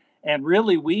 And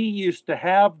really, we used to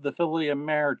have the Filly and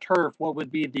Mare turf, what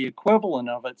would be the equivalent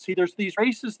of it. See, there's these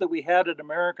races that we had at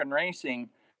American Racing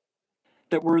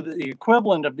that were the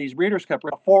equivalent of these Breeders' Cup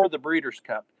before the Breeders'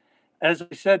 Cup. As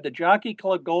I said, the Jockey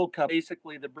Club Gold Cup,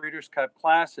 basically the Breeders' Cup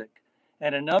Classic.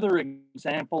 And another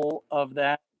example of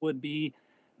that would be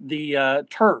the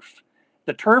turf.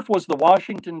 The turf was the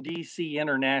Washington, D.C.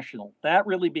 International. That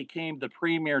really became the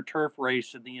premier turf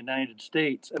race in the United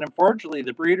States. And unfortunately,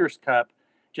 the Breeders' Cup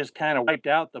just kind of wiped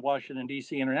out the Washington,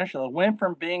 D.C. International. It went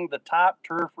from being the top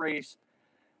turf race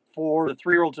for the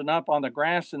 3-year-olds and up on the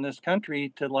grass in this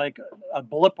country to like a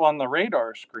blip on the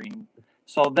radar screen.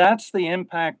 So that's the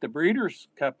impact the Breeders'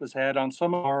 Cup has had on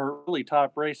some of our really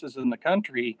top races in the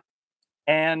country.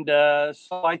 And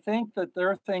so I think that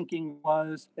their thinking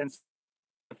was, and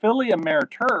the Filly and Mare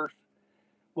turf,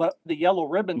 the Yellow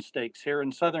Ribbon Stakes here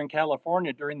in Southern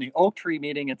California during the Oak Tree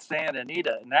meeting at Santa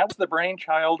Anita. And that was the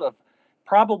brainchild of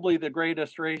probably the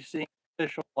greatest racing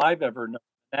official I've ever known.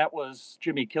 That was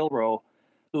Jimmy Kilroe,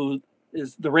 who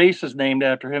is, the race is named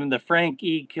after him, the Frank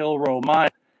E. Kilroe Mile.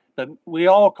 But we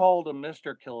all called him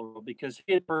Mr. Kilroe because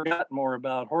he had forgotten more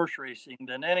about horse racing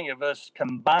than any of us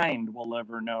combined will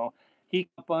ever know. He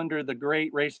up under the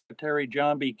great race secretary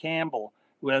John B. Campbell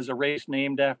who has a race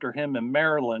named after him in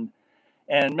Maryland.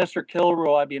 And Mr.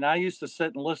 Kilroe, I mean, I used to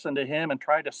sit and listen to him and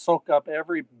try to soak up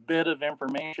every bit of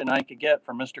information I could get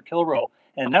from Mr. Kilroe.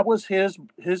 And that was his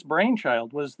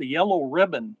brainchild, was the Yellow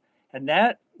Ribbon. And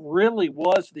that really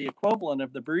was the equivalent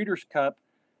of the Breeders' Cup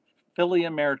Filly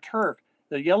and Mare Turf.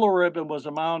 The Yellow Ribbon was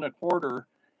a mile and a quarter.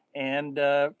 And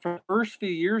for the first few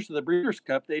years of the Breeders'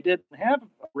 Cup, they didn't have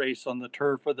a race on the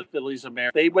turf for the fillies and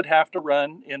mares. They would have to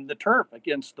run in the turf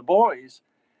against the boys.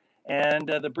 And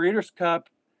the Breeders' Cup,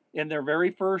 in their very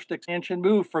first expansion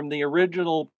move from the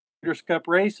original Breeders' Cup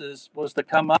races, was to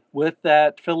come up with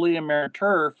that filly and mare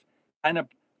turf, kind of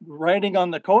riding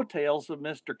on the coattails of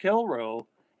Mr. Kilroe.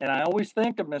 And I always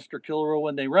think of Mr. Kilroe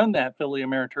when they run that filly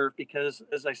and mare turf, because,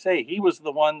 as I say, he was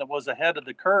the one that was ahead of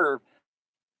the curve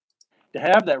to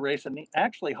have that race. And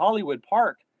actually, Hollywood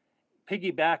Park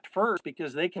piggybacked first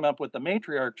because they came up with the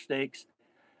Matriarch Stakes.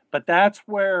 But that's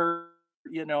where,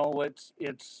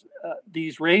 it's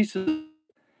these races.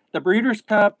 The Breeders'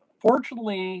 Cup,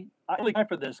 fortunately, I really like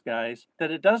for this, guys,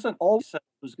 that it doesn't always say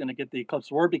who's going to get the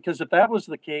Eclipse Award, because if that was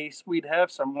the case, we'd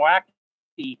have some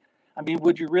wacky. I mean,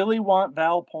 would you really want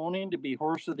Val Poning to be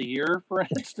Horse of the Year, for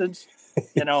instance?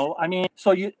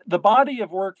 So the body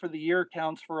of work for the year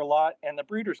counts for a lot, and the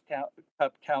Breeders' Cup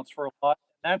counts for a lot.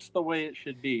 That's the way it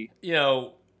should be.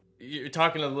 You're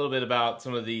talking a little bit about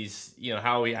some of these,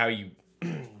 how you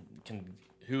can.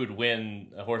 Who would win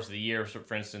a Horse of the Year,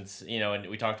 for instance, and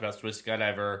we talked about Swiss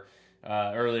Skydiver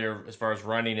earlier as far as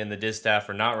running in the distaff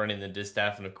or not running the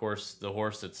distaff. And of course, the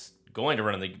horse that's going to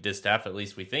run in the distaff, at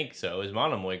least we think so, is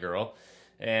Monomoy Girl.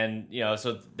 And,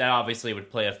 so that obviously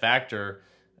would play a factor.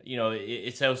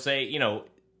 If Swiss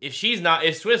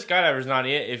Skydiver's not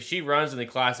in, if she runs in the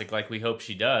Classic like we hope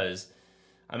she does,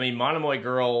 I mean, Monomoy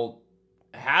Girl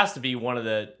has to be one of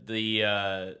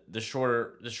the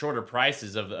shorter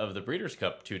prices of the Breeders'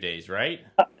 Cup 2 days, right?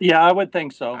 Yeah, I would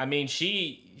think so. I mean,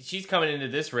 she's coming into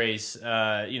this race.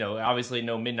 Obviously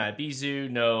no Midnight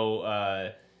Bisou,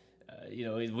 no.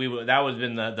 That would have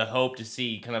been the hope to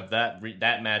see kind of that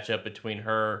matchup between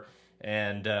her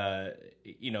and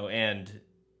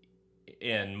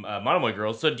Monomoy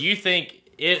Girl. So do you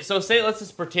think it? So say let's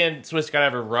just pretend Swiss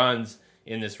Skydiver runs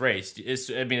in this race.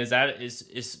 Is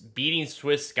beating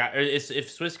Swiss Sky, or if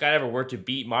Swiss Skydiver were to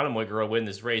beat Monomoy Girl, win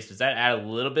this race, does that add a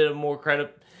little bit of more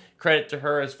credit to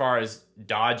her as far as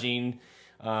dodging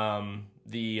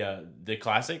the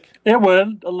Classic? It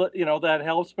would, that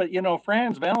helps. But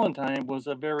Franz Valentine was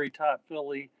a very top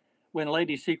filly when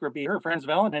Lady Secret beat her. Franz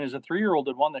Valentine is a 3-year-old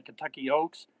that won the Kentucky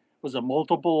Oaks, was a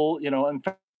multiple. In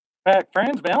fact,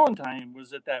 Franz Valentine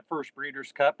was at that first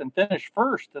Breeders' Cup and finished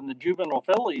first in the juvenile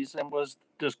fillies and was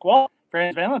disqualified.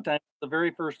 Franz Valentine was the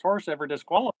very first horse ever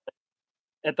disqualified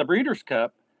at the Breeders'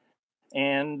 Cup,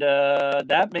 and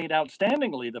that made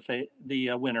outstandingly the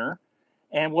winner.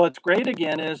 And what's great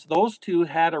again is those two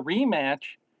had a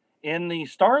rematch in the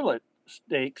Starlet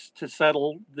Stakes to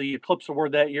settle the Eclipse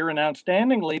Award that year, and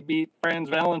outstandingly beat Franz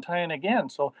Valentine again.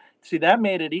 So, see, that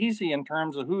made it easy in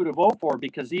terms of who to vote for,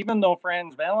 because even though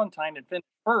Franz Valentine had finished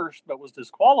first but was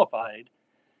disqualified,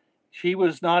 she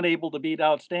was not able to beat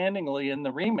outstandingly in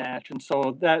the rematch. And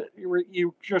so that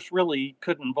you just really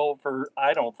couldn't vote for,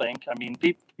 I don't think. I mean,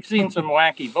 we've seen some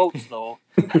wacky votes, though,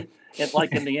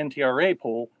 like in the NTRA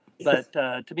poll. But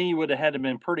to me, it would have had to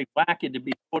been pretty wacky to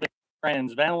be voting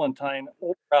Franz Valentine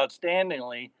over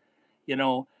outstandingly.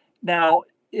 Now,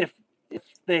 if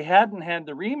they hadn't had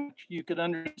the rematch, you could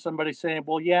understand somebody saying,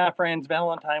 well, yeah, Franz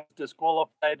Valentine was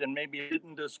disqualified and maybe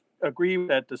didn't agree with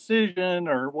that decision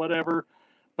or whatever.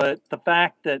 But the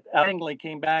fact that Langley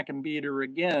came back and beat her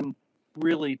again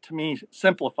really, to me,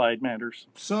 simplified matters.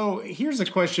 So here's a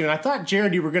question. I thought,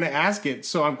 Jared, you were going to ask it,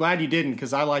 so I'm glad you didn't,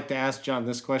 because I like to ask John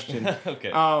this question.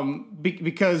 Okay.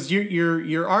 Because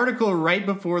your article right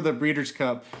before the Breeders'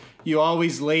 Cup, you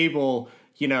always label,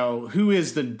 who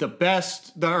is the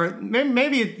best, or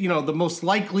maybe the most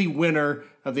likely winner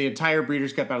of the entire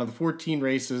Breeders' Cup out of the 14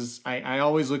 races. I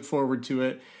always look forward to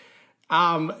it.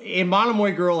 In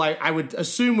Monomoy Girl, I would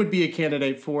assume would be a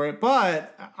candidate for it,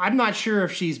 but I'm not sure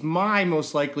if she's my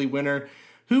most likely winner.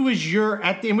 Who is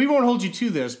and we won't hold you to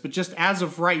this, but just as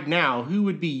of right now, who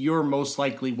would be your most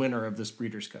likely winner of this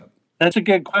Breeders' Cup? That's a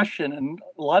good question. And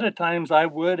a lot of times I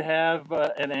would have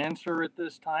an answer at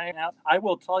this time. Now, I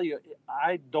will tell you,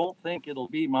 I don't think it'll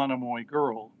be Monomoy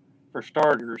Girl for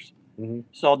starters. Mm-hmm.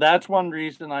 So that's one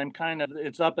reason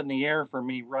it's up in the air for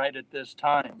me right at this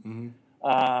time. Mm-hmm.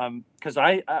 Because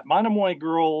Monomoy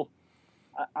Girl,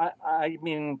 I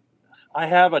mean, I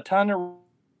have a ton of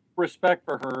respect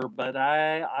for her, but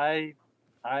I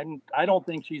don't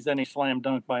think she's any slam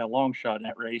dunk by a long shot in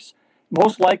that race.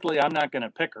 Most likely, I'm not going to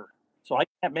pick her. So I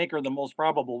can't make her the most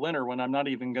probable winner when I'm not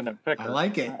even going to pick her. I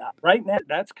like it. Right now,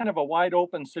 that's kind of a wide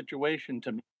open situation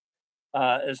to me.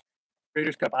 As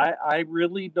Breeders' Cup, I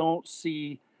really don't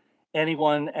see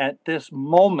anyone at this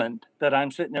moment that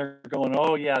I'm sitting there going,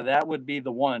 oh yeah, that would be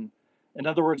the one. In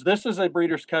other words, this is a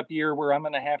Breeders' Cup year where I'm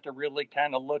going to have to really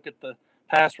kind of look at the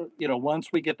past. Once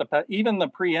we get even the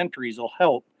pre-entries will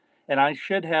help, and I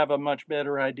should have a much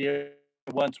better idea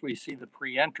once we see the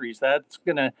pre-entries. That's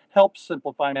going to help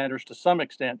simplify matters to some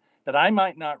extent. That I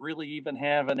might not really even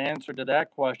have an answer to that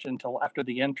question until after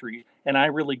the entry, and I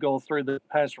really go through the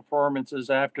past performances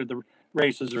after the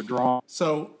races are drawn.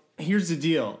 So here's the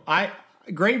deal.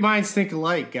 Great minds think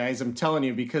alike, guys. I'm telling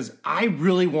you, because I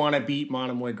really want to beat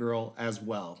Monomoy Girl as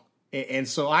well. And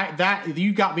so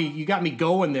you got me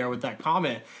going there with that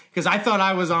comment, because I thought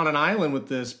I was on an island with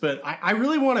this, but I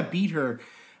really want to beat her.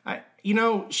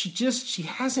 She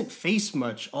hasn't faced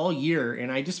much all year,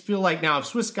 and I just feel like now if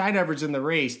Swiss Skydiver's in the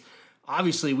race,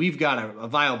 obviously we've got a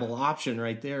viable option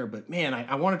right there. But man,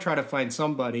 I want to try to find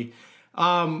somebody.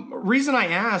 Reason I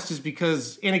asked is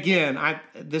because, and again,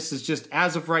 this is just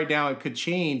as of right now, it could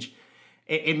change,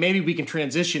 and maybe we can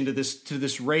transition to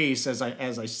this race as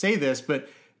I say this, but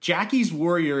Jackie's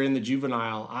Warrior in the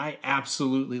juvenile, I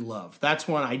absolutely love. That's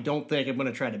one I don't think I'm going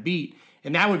to try to beat.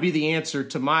 And that would be the answer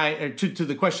to to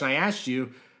the question I asked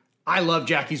you. I love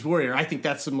Jackie's Warrior. I think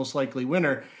that's the most likely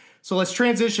winner. So let's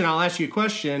transition. I'll ask you a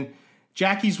question.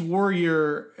 Jackie's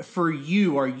Warrior for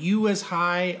you, are you as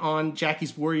high on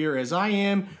Jackie's Warrior as I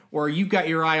am, or you've got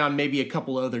your eye on maybe a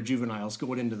couple other juveniles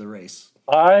going into the race?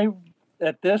 I,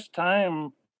 at this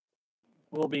time,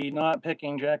 will be not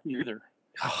picking Jackie either.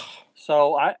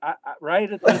 So I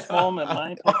right at this moment,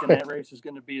 my pick in that race is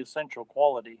going to be Essential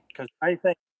Quality, because I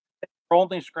think we're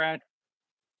only scratch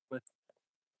with,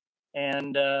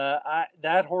 and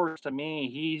that horse to me,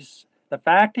 he's the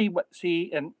fact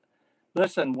and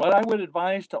listen, what I would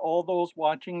advise to all those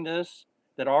watching this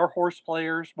that are horse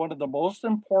players, one of the most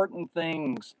important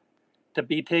things to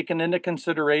be taken into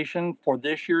consideration for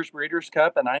this year's Breeders'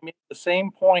 Cup, and I made the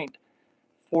same point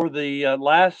for the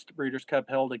last Breeders' Cup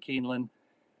held at Keeneland.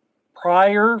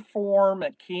 Prior form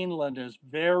at Keeneland is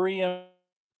very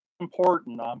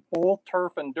important on both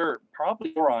turf and dirt,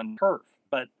 probably more on turf,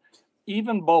 but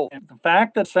even both. And the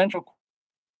fact that Essential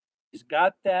he's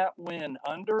got that win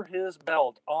under his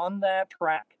belt on that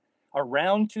track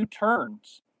around 2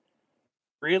 turns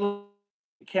really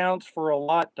counts for a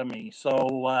lot to me.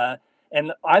 So,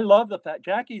 and I love the fact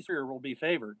Jackie's here will be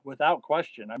favored without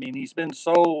question. I mean, he's been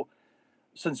so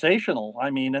sensational. I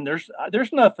mean, and there's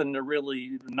nothing to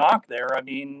really knock there. I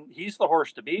mean, he's the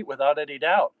horse to beat without any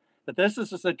doubt. But this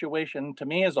is a situation, to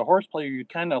me, as a horse player, you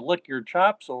kind of lick your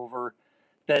chops over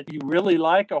that you really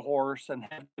like a horse and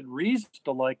have good reasons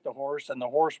to like the horse, and the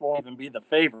horse won't even be the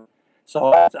favorite.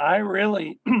 So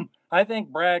I think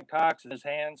Brad Cox has his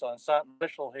hands on something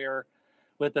special here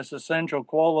with this Essential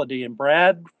Quality, and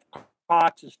Brad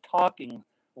Cox is talking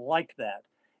like that.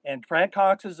 And Brad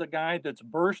Cox is a guy that's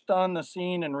burst on the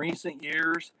scene in recent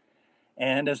years.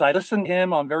 And as I listen to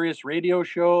him on various radio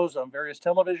shows, on various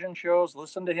television shows,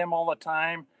 listen to him all the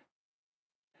time,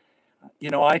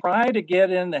 I try to get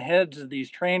in the heads of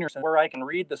these trainers where I can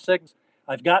read the signals.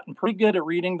 I've gotten pretty good at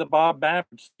reading the Bob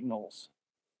Baffert signals,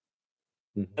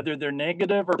 whether they're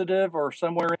negative or positive or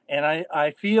somewhere. And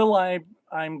I feel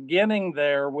I'm getting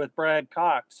there with Brad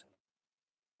Cox.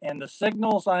 And the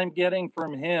signals I'm getting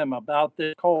from him about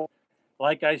this colt,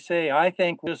 like I say, I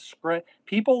think a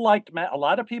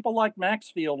lot of people liked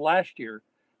Maxfield last year.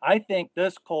 I think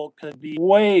this colt could be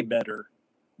way better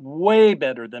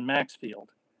than Maxfield.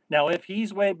 Now, if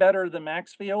he's way better than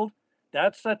Maxfield,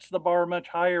 that sets the bar much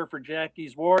higher for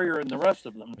Jackie's Warrior and the rest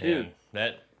of them too.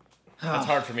 Man, that's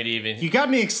hard for me to even. You got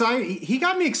me excited. He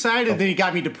got me excited, then he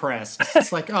got me depressed.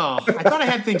 It's like, I thought I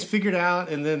had things figured out,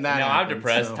 and then that. Now happened, I'm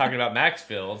depressed talking about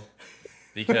Maxfield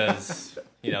because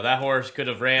that horse could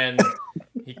have ran.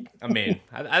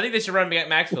 I think they should run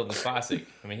Maxfield in the Classic.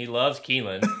 I mean, he loves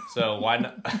Keeneland, so why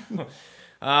not?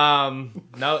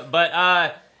 No,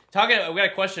 but we got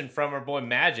a question from our boy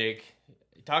Magic,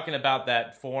 talking about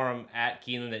that form at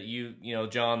Keeneland that you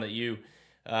John, that you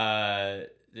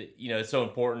it's so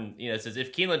important. It says,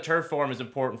 if Keeneland turf form is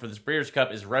important for this Breeders'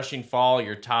 Cup, is Rushing Fall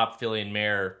your top filly and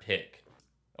mare pick?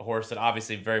 A horse that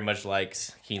obviously very much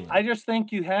likes Keeneland. I just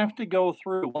think you have to go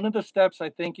through one of the steps. I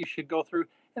think you should go through,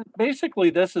 and basically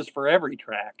this is for every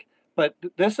track, but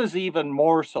this is even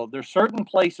more so. There's certain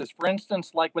places, for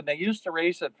instance, like when they used to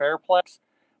race at Fairplex,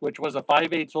 which was a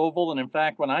 5/8 oval, and in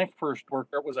fact, when I first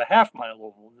worked there, it was a half-mile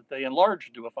oval that they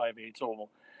enlarged to a 5/8 oval.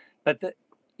 But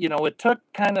it took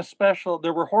kind of special.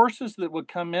 There were horses that would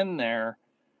come in there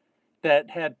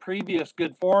that had previous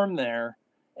good form there.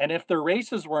 And if their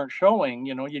races weren't showing,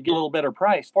 you get a little better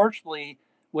price. Fortunately,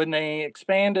 when they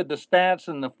expanded the stats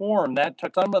and the form, that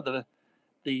took some of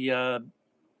the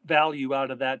value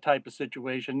out of that type of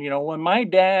situation. When my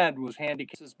dad was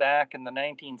handicapping back in the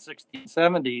 1960s,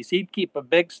 70s, he'd keep a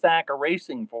big stack of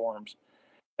racing forms.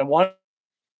 And one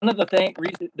of the things,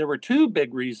 there were two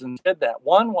big reasons he did that.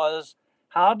 One was,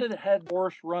 how did a head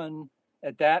horse run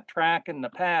at that track in the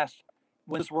past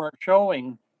when these weren't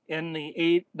showing in the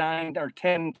 8, 9, or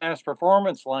 10 past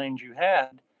performance lines you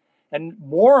had? And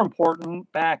more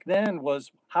important back then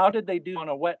was, how did they do on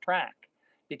a wet track?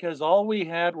 Because all we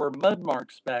had were mud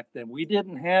marks back then. We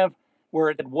didn't have where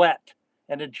it had wet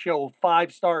and it'd show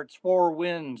 5 starts, 4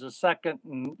 wins, a second,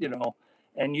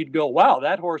 and you'd go, wow,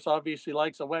 that horse obviously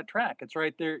likes a wet track. It's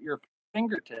right there at your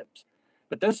fingertips.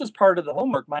 But this is part of the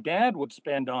homework my dad would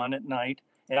spend on at night.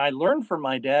 And I learned from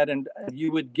my dad, and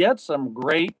you would get some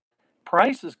great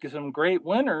prices, some great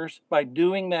winners by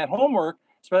doing that homework,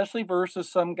 especially versus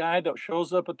some guy that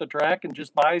shows up at the track and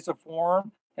just buys a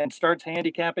form and starts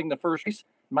handicapping the first race.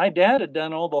 My dad had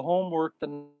done all the homework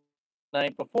the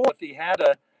night before. If he had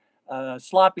a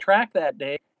sloppy track that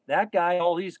day, that guy,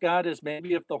 all he's got is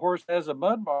maybe if the horse has a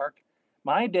mud mark.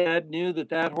 My dad knew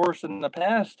that horse in the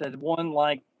past had won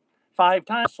like 5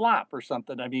 times slop or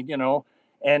something.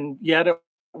 And yet it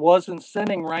wasn't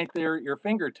sitting right there at your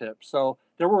fingertips. So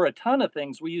there were a ton of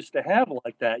things we used to have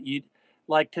like that.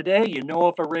 Like today,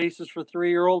 if a race is for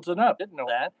 3-year-olds and up. Didn't know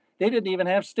that. They didn't even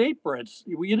have state breds.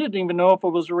 You didn't even know if it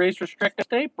was a race restricted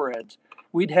state breds.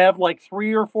 We'd have like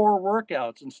 3 or 4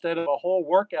 workouts instead of a whole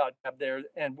workout up there,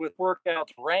 and with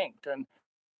workouts ranked. And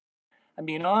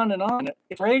on and on.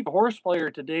 It's great for a horse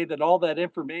player today that all that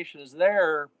information is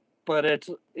there, but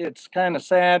it's kind of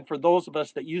sad for those of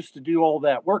us that used to do all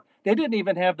that work. They didn't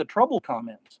even have the trouble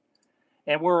comments.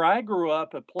 And where I grew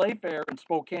up at Playfair in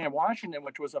Spokane, Washington,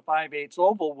 which was a 5/8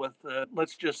 oval with,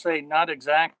 let's just say, not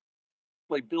exactly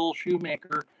Bill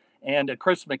Shoemaker and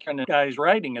Chris McKinnon guys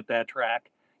riding at that track,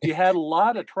 you had a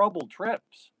lot of troubled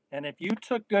trips. And if you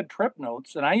took good trip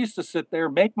notes, and I used to sit there,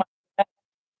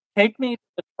 take me to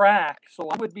the track, so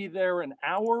I would be there an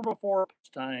hour before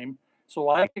time, so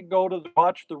I could go to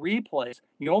watch the replays.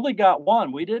 You only got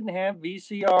one. We didn't have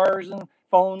VCRs and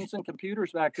phones and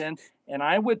computers back then, and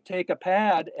I would take a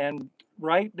pad and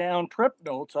write down trip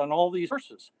notes on all these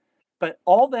horses. But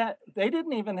all that, they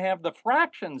didn't even have the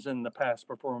fractions in the past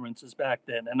performances back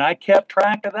then, and I kept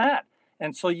track of that.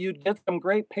 And so you'd get some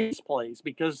great pace plays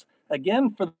because, again,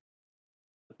 for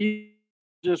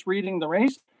just reading the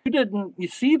race, you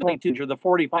see the 22 or the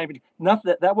 45,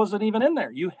 nothing, that wasn't even in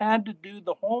there. You had to do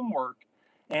the homework.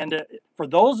 And for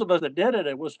those of us that did it,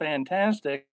 it was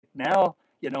fantastic. Now,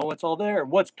 it's all there.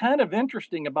 What's kind of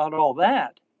interesting about all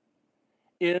that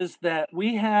is that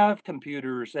we have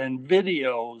computers and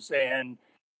videos and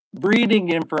breeding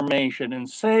information and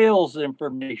sales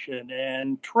information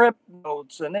and trip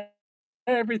notes and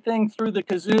everything through the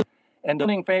kazoo. And the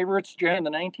winning favorites in the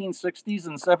 1960s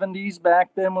and 70s back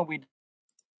then, when we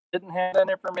didn't have that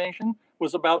information,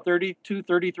 was about 32,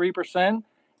 33%.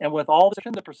 And with all this,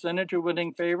 the percentage of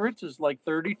winning favorites is like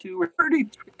 32 or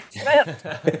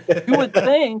 33%. You would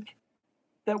think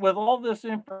that with all this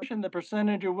information, the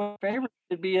percentage of winning favorites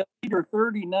should be either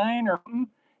 39 or,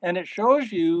 and it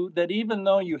shows you that even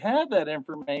though you have that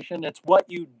information, it's what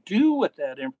you do with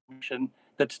that information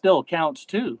that still counts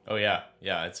too. Oh yeah,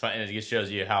 it's fine. And it just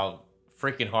shows you how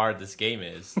freaking hard this game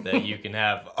is, that you can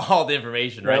have all the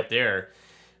information right there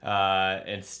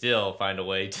and still find a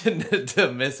way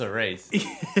to miss a race.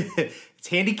 It's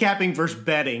handicapping versus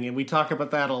betting, and we talk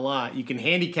about that a lot. You can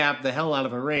handicap the hell out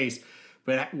of a race,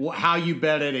 but how you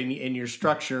bet it and your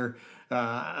structure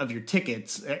of your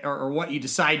tickets or what you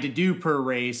decide to do per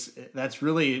race, that's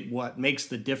really what makes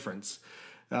the difference.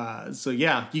 So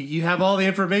yeah, you have all the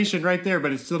information right there,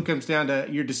 but it still comes down to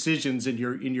your decisions in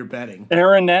your betting.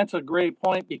 Aaron, that's a great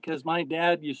point, because my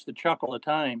dad used to chuckle all the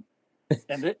time,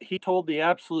 and he told the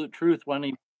absolute truth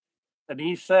when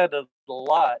he said a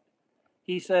lot.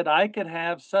 He said, I could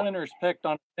have 7 winners picked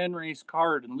on a 10-race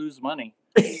card and lose money.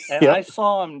 And I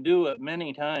saw him do it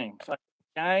many times. The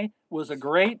guy was a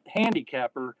great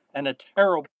handicapper and a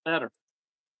terrible bettor.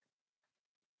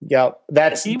 Yeah,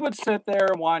 he would sit there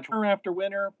and watch winner after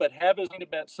winner, but have his to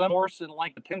bet some horse in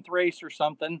like the 10th race or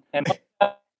something and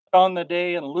on the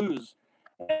day and lose.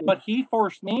 And what he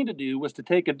forced me to do was to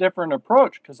take a different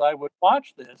approach, because I would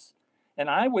watch this and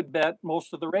I would bet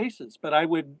most of the races, but I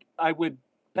would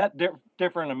bet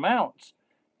different amounts.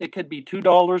 It could be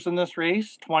 $2 in this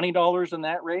race, $20 in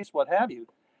that race, what have you.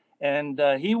 And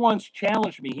he once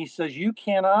challenged me. He says, you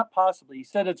cannot possibly, he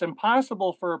said, it's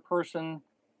impossible for a person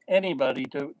anybody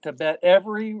to bet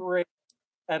every race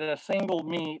at a single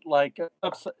meet, like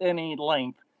of any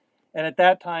length. And at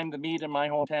that time, the meet in my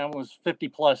hometown was 50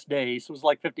 plus days. It was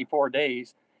like 54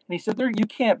 days. And he said, "There, you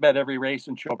can't bet every race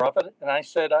and show profit." And I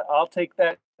said, "I'll take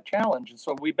that challenge." And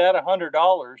so we bet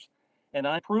 $100, and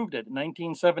I proved it in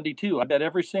 1972. I bet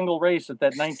every single race at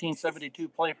that 1972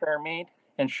 Playfair meet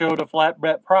and showed a flat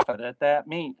bet profit at that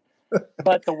meet.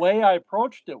 But the way I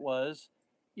approached it was,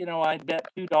 I'd bet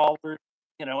 $2,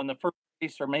 in the first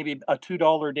race, or maybe a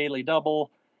 $2 daily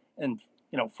double, and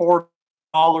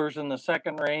 $4 in the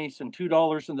second race and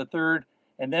 $2 in the third.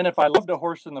 And then if I loved a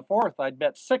horse in the fourth, I'd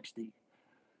bet 60.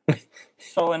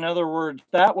 So in other words,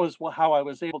 that was how I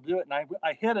was able to do it. And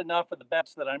I hit enough of the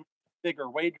bets that I'm bigger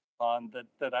wagers on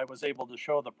that I was able to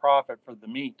show the profit for the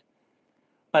meet.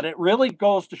 But it really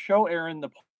goes to show, Aaron, the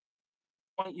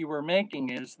point you were making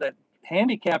is that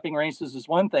handicapping races is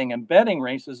one thing and betting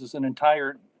races is an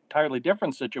entirely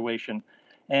different situation.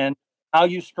 And how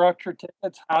you structure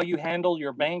tickets, how you handle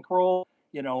your bankroll,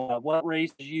 what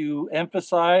races you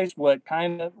emphasize, what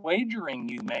kind of wagering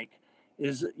you make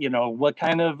is, what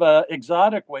kind of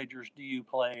exotic wagers do you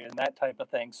play and that type of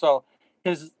thing. So,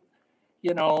 because,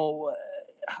 it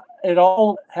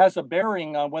all has a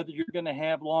bearing on whether you're going to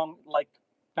have long, like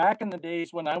back in the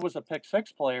days when I was a pick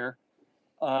six player,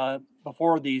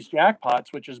 before these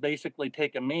jackpots, which has basically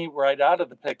taken me right out of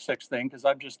the pick six thing, because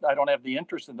I don't have the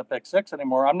interest in the pick six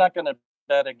anymore. I'm not going to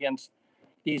bet against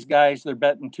these guys. They're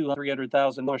betting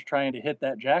 $200,000 trying to hit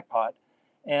that jackpot.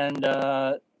 And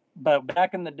but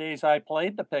back in the days I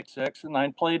played the pick six, and I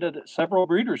played it at several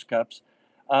Breeders' Cups.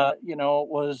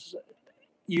 Was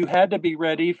you had to be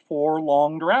ready for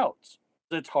long droughts.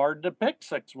 It's hard to pick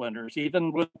six winners,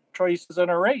 even with choices in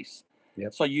a race.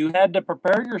 Yep. So you had to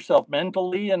prepare yourself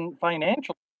mentally and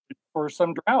financially for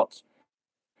some droughts.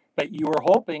 But you were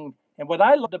hoping, and what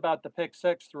I loved about the pick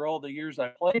six through all the years I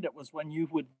played it was when you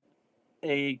would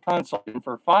a consolation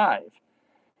for 5.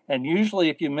 And usually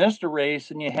if you missed a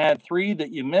race and you had 3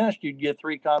 that you missed, you'd get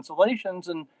 3 consolations.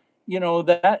 And,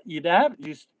 that you'd have,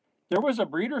 there was a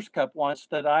Breeders' Cup once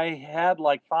that I had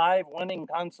like 5 winning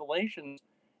consolations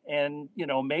and,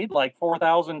 made like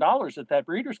 $4,000 at that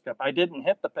Breeders' Cup. I didn't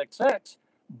hit the pick six,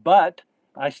 but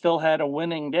I still had a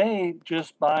winning day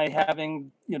just by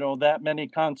having, that many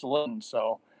consolations.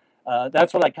 So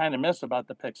that's what I kind of miss about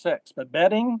the pick six. But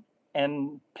betting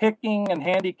and picking and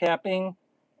handicapping,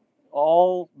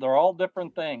 they're all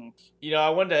different things. I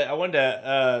wanted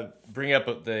to bring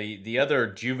up the other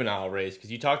juvenile race,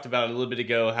 because you talked about a little bit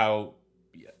ago how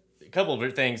a couple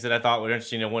of things that I thought were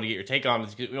interesting. I want to get your take on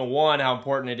is, one, how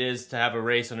important it is to have a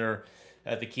race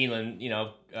at the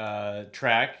Keeneland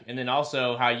track, and then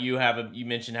also how you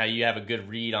mentioned how you have a good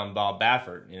read on Bob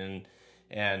Baffert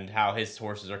and how his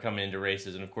horses are coming into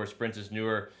races, and of course Princess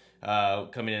Noor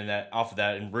coming in off of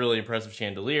that and really impressive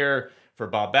Chandelier for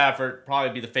Bob Baffert,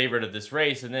 probably be the favorite of this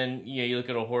race. And then you look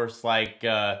at a horse like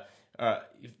the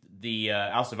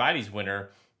Alcibiades winner,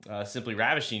 Simply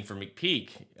Ravishing for McPeak,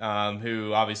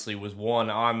 who obviously was won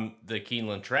on the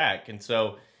Keeneland track. And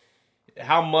so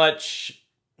how much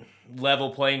level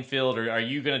playing field are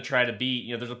you going to try to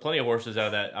beat? There's plenty of horses out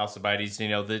of that Alcibiades,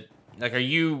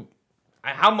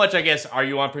 how much, I guess, are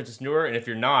you on Princess Noor? And if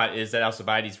you're not, is that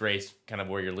Alcibiades race kind of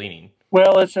where you're leaning?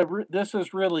 Well, this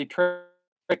is really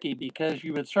tricky, because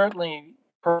you would certainly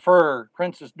prefer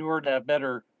Princess Noor to have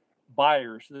better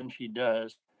buyers than she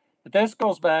does. But this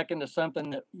goes back into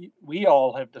something that we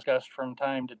all have discussed from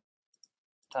time to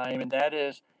time, and that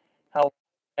is how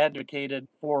advocated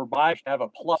for buyers to have a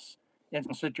plus in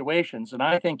some situations. And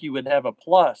I think you would have a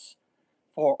plus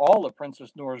for all of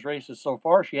Princess Noor's races so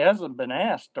far. She hasn't been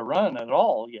asked to run at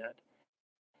all yet.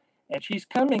 And she's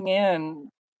coming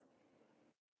in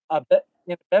a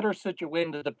better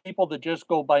situation than the people that just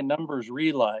go by numbers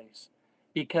realize.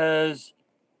 Because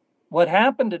what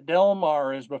happened at Del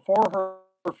Mar is, before her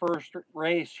first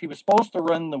race, she was supposed to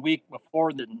run the week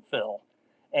before, didn't fill.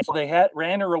 And so they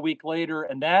ran her a week later,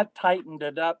 and that tightened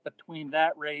it up between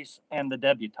that race and the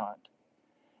debutante.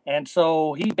 And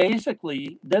so he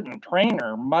basically didn't train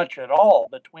her much at all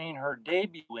between her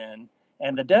debut win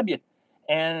and the debut.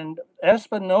 And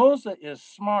Espinoza is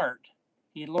smart.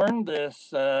 He learned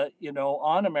this,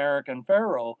 on American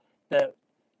Pharoah, that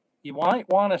you might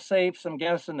want to save some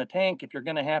gas in the tank if you're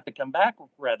going to have to come back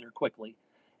rather quickly.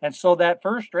 And so that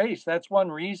first race, that's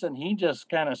one reason he just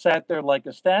kind of sat there like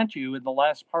a statue in the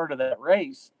last part of that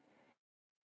race.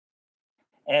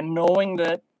 And knowing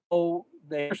that,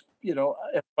 there's,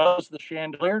 as well as the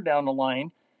Chandelier down the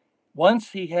line,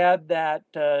 once he had that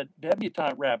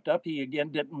debutante wrapped up, he again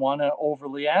didn't want to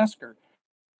overly ask her.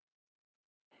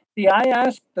 See, I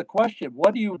asked the question,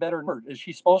 what do you better? Is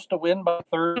she supposed to win by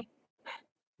 30?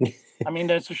 I mean,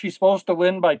 is she supposed to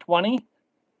win by 20?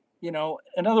 You know,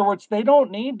 in other words, they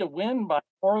don't need to win by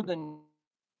more than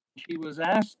she was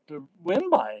asked to win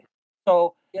by.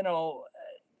 So, you know,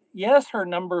 yes, her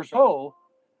numbers go.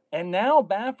 And now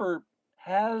Baffert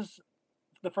has,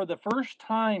 for the first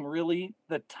time, really,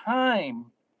 the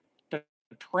time to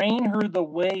train her the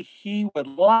way he would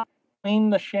like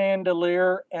between the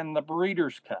Chandelier and the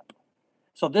Breeders' Cup.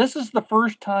 So this is the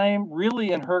first time,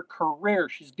 really, in her career,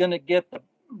 she's going to get the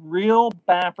real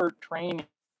Baffert training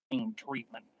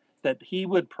treatment that he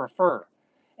would prefer.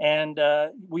 And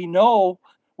we know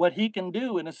what he can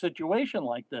do in a situation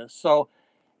like this. So,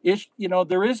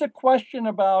 there is a question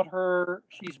about her.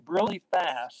 She's really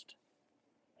fast.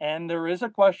 And there is a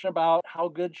question about how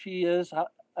good she is,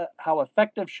 how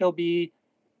effective she'll be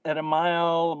at a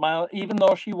mile, even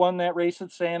though she won that race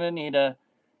at Santa Anita.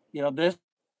 This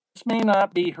may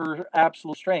not be her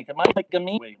absolute strength. It might be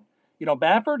Gamine.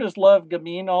 Baffert has loved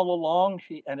Gamine all along.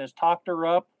 And has talked her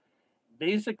up,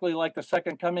 basically like the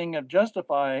second coming of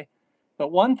Justify.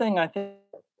 But one thing I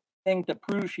think to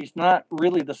prove she's not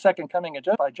really the second coming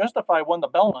of Justify won the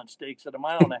Belmont Stakes at a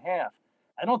mile and a half.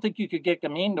 I don't think you could get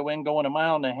Gamine to win going a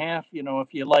mile and a half,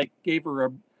 if you gave her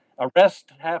a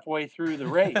rest halfway through the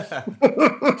race.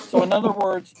 So in other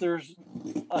words, there's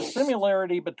a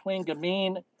similarity between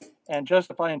Gamine and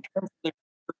Justify in terms of the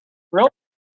grill,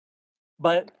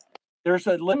 but there's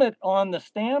a limit on the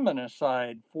stamina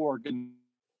side for Gamine.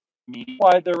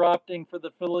 Why they're opting for the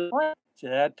Philly. So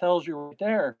that tells you right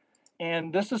there.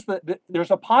 And this is there's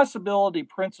a possibility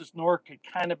Princess Noor could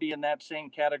kind of be in that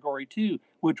same category too,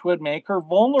 which would make her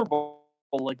vulnerable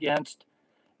against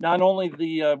not only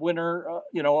the winner,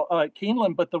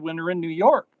 Keeneland, but the winner in New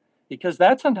York, because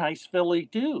that's a nice filly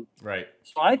too. Right.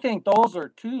 So I think those are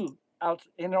two outs,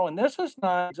 and this is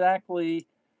not exactly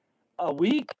a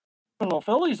week.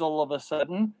 Fillies all of a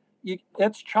sudden,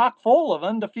 it's chock full of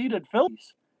undefeated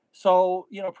fillies. So,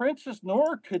 Princess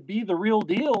Noor could be the real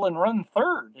deal and run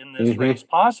third in this race,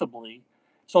 possibly.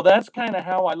 So that's kind of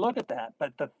how I look at that.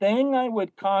 But the thing I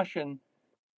would caution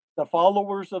the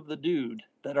followers of the dude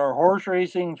that are horse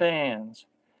racing fans,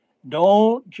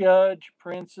 don't judge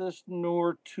Princess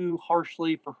Noor too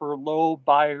harshly for her low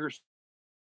buyer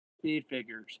speed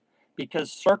figures,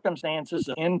 because circumstances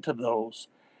are into those.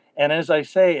 And as I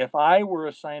say, if I were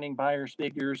assigning buyer's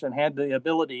figures and had the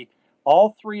ability,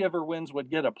 all three of her wins would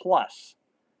get a plus.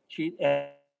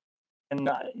 And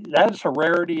that's a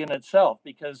rarity in itself,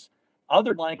 because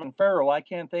other than Blank and Pharaoh, I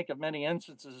can't think of many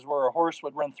instances where a horse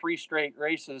would run 3 straight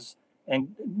races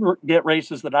and get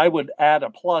races that I would add a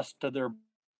plus to their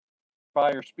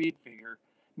buyer speed figure,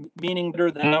 meaning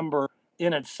better the number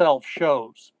in itself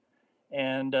shows.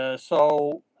 And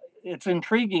so it's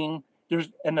intriguing.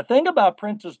 And the thing about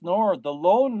Princess Noor, the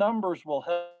low numbers will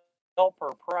help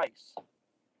her price,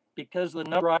 because the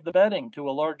number of the betting to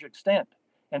a large extent.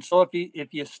 And so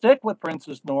if you stick with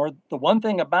Princess Noor, the one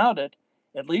thing about it,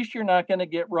 at least you're not going to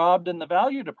get robbed in the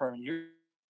value department. You're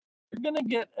going to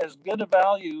get as good a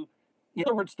value. In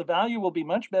other words, the value will be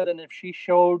much better than if she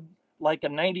showed like a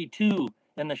 92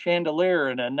 in the Chandelier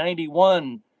and a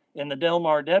 91 in the Del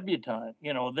Mar Debutante.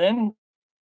 Then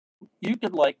you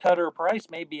could cut her price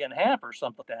maybe in half or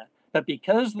something like that. But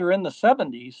because they're in the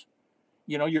 70s,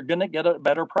 you're going to get a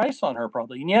better price on her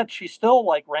probably. And yet she's still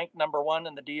ranked number 1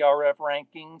 in the DRF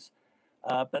rankings.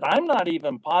 But I'm not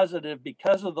even positive,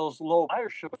 because of those low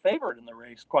buyers, she'll be favored in the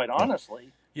race, quite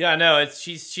honestly. Yeah, no,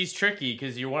 she's tricky,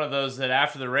 because you're one of those that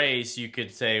after the race you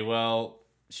could say, well,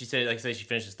 she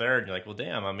finishes third, and you're like, well,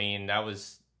 damn, I mean, that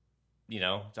was,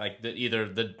 either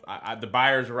the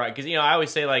buyers were right, because I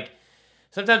always say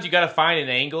sometimes you got to find an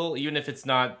angle, even if it's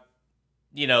not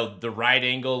the right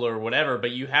angle or whatever,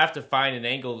 but you have to find an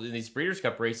angle in these Breeders'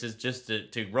 Cup races just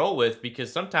to roll with,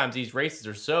 because sometimes these races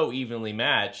are so evenly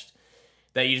matched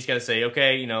that you just got to say,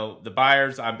 okay, the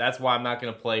buyers, that's why I'm not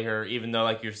going to play her, even though,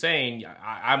 like you're saying,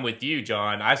 I'm with you,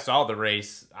 John. I saw the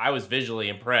race. I was visually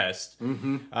impressed.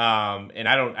 And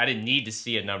I didn't need to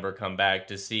see a number come back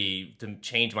to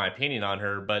change my opinion on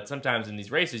her. But sometimes in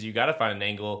these races, you got to find an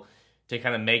angle to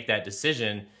kind of make that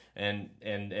decision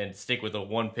and stick with a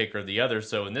one pick or the other.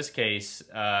 So in this case,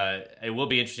 it will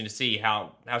be interesting to see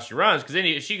how she runs, because then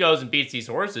if she goes and beats these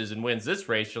horses and wins this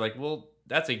race, you're like, well,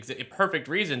 that's a perfect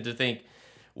reason to think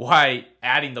why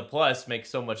adding the plus makes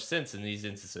so much sense in these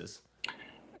instances.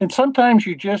 And sometimes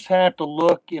you just have to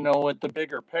look, at the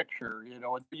bigger picture.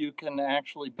 You can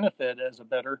actually benefit as a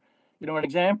better. An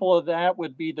example of that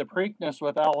would be the Preakness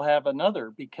with I'll Have Another,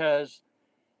 because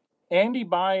Andy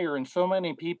Beyer and so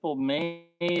many people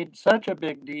made such a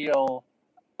big deal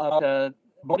of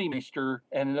Bodemeister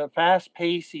and the fast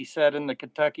pace he set in the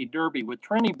Kentucky Derby with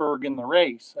Trennyberg in the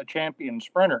race, a champion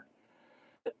sprinter.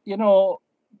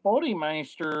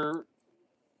 Bodemeister,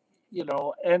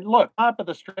 and look, top of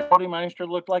the stretch, Bodemeister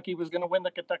looked like he was going to win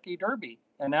the Kentucky Derby.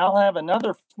 And I'll have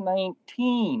another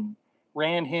 19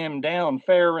 ran him down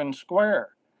fair and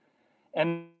square.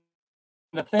 And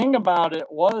the thing about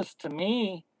it was, to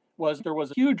me, there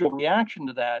was a huge reaction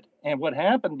to that. And what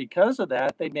happened because of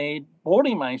that, they made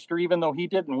Bodemeister, even though he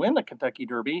didn't win the Kentucky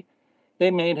Derby,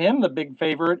 they made him the big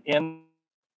favorite in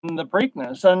the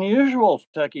Preakness. Unusual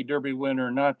Kentucky Derby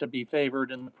winner not to be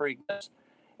favored in the Preakness.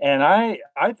 And I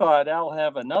thought I'll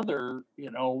have another,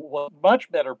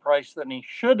 much better price than he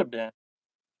should have been.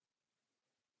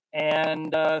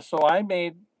 And so I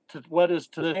made what is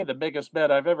today the biggest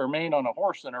bet I've ever made on a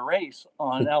horse in a race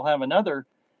on I'll have another.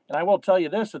 And I will tell you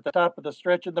this, at the top of the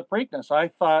stretch of the Preakness, I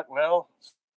thought, well,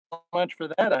 so much for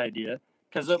that idea,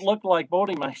 because it looked like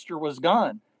Bodemeister was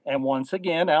gone. And once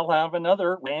again, I'll have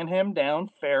another ran him down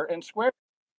fair and square.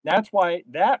 That's why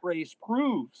that race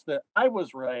proves that I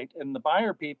was right and the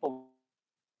buyer people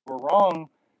were wrong,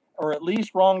 or at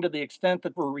least wrong to the extent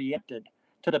that were reacted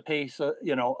to the pace,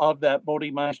 of that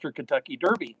Bodemeister Kentucky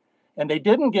Derby. And they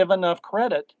didn't give enough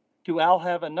credit to I'll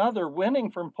have another winning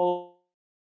from Post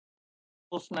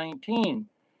 19.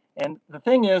 And the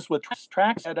thing is, with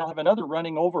tracks, I'll have another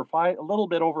running a little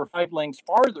bit over 5 lengths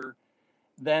farther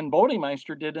than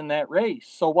Bodemeister did in that race.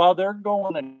 So while they're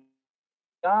going and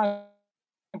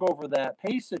over that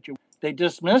pace situation, they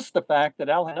dismissed the fact that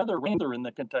I'll have another winner in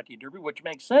the Kentucky Derby, which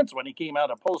makes sense when he came out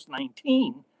of Post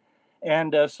 19.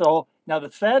 And so now the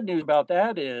sad news about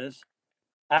that is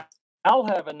I'll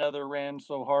have another ran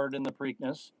so hard in the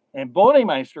Preakness, and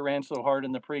Bodemeister ran so hard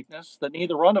in the Preakness that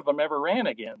neither one of them ever ran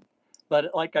again.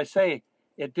 But like I say,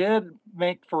 it did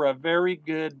make for a very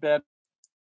good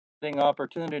betting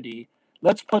opportunity.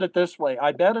 Let's put it this way.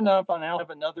 I bet enough on I'll have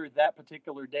another that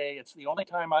particular day. It's the only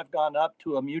time I've gone up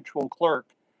to a mutual clerk.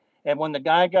 And when the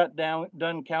guy got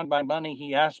done counting my money,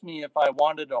 he asked me if I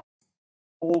wanted a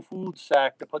Whole Foods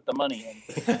sack to put the money in.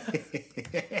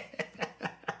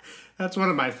 That's one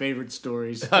of my favorite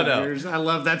stories. Oh, no. I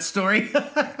love that story.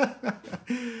 How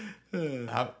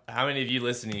many of you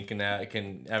listening can have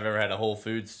ever had a Whole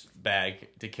Foods bag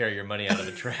to carry your money out of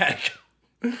the track?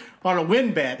 On a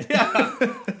win bet. Yeah.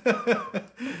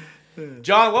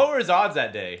 John, what were his odds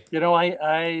that day?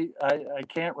 I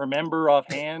can't remember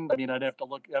offhand. I mean, I'd have to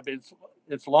look up.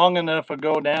 It's long enough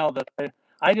ago now that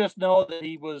I just know that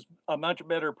he was a much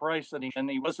better price than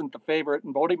he wasn't the favorite,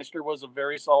 and Bodemeister was a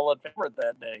very solid favorite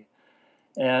that day.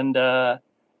 And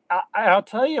I'll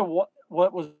tell you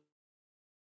what was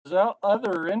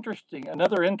another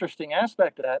interesting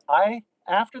aspect of that. I,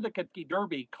 after the Kentucky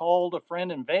Derby, called a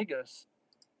friend in Vegas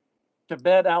to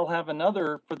bet I'll have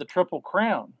another for the Triple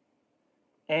Crown.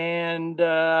 And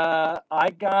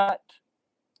I got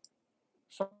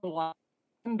something like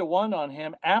 10-1 on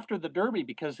him after the Derby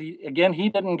because he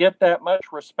didn't get that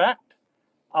much respect.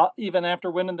 Even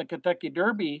after winning the Kentucky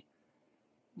Derby,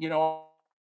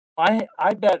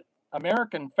 I bet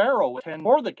American Pharoah would 10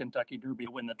 for the Kentucky Derby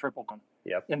to win the Triple Crown.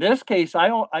 Yep. In this case,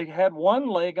 I had one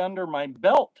leg under my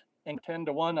belt and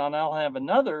 10-1 on I'll have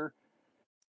another.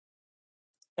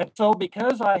 And so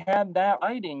because I had that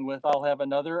writing with I'll have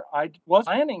another, I was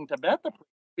planning to bet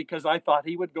because I thought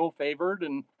he would go favored.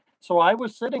 And so I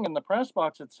was sitting in the press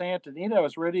box at Santa Anita. I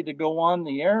was ready to go on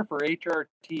the air for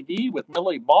HRTV with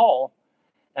Millie Ball.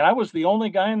 And I was the only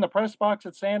guy in the press box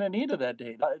at Santa Anita that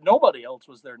day. Nobody else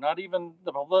was there, not even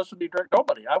the publicity director,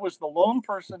 nobody. I was the lone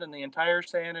person in the entire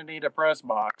Santa Anita press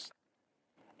box.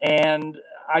 And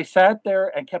I sat there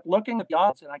and kept looking at the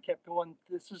odds, and I kept going,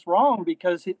 this is wrong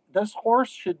because this horse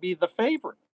should be the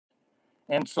favorite.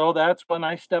 And so that's when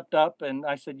I stepped up and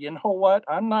I said, you know what?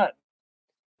 I'm not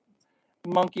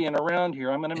monkeying around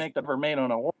here. I'm going to make the remain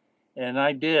on a horse. And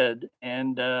I did.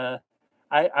 And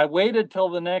I waited till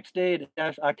the next day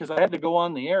because I had to go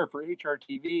on the air for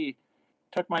HRTV,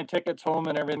 took my tickets home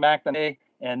and everything back the day,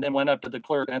 and then went up to the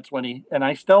clerk. That's when and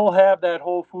I still have that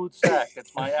Whole Foods sack.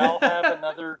 It's I'll have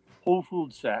another Whole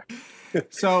Foods sack.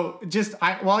 So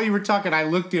while you were talking, I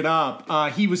looked it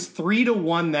up. He was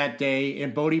 3-1 that day,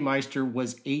 and Bodemeister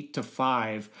was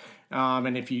 8-5.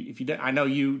 And if you, I know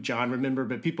you, John, remember,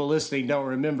 but people listening don't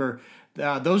remember.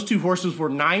 Those two horses were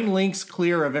 9 lengths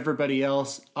clear of everybody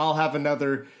else. I'll have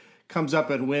another comes up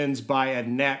and wins by a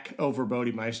neck over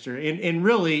Bodemeister. And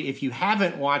really, if you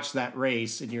haven't watched that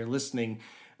race and you're listening,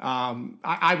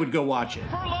 I would go watch it.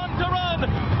 Furlong to run.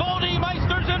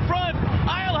 Bodemeister's in front.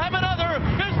 I'll have another.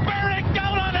 Is bearing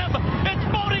down on him. It's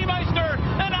Bodemeister,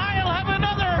 and I'll have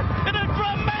another in a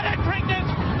dramatic Preakness.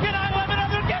 Can I'll have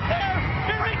another get there?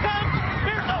 Here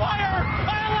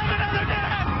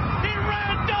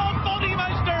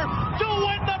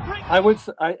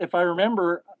if I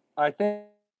remember, I think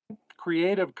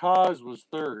Creative Cause was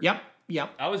third. Yep.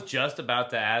 I was just about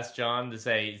to ask John to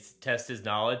say test his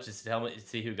knowledge, just to tell me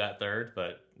see who got third,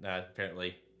 but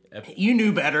apparently you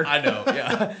knew better. I know.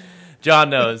 Yeah, John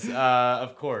knows.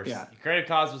 Of course. Yeah. Creative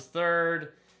Cause was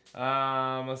third.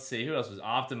 Let's see who else was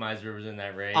Optimizer was in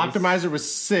that race. Optimizer was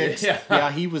sixth.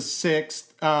 Yeah, he was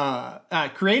sixth.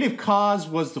 Creative Cause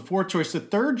was the fourth choice. The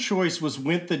third choice was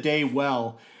Went the Day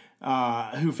Well,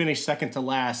 who finished second to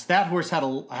last. That horse had a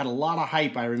lot of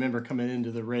hype, I remember, coming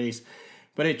into the race.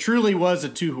 But it truly was a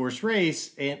 2-horse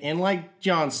race. And like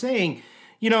John's saying,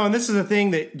 and this is the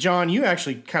thing that, John, you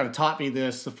actually kind of taught me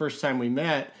this the first time we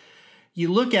met.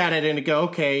 You look at it and you go,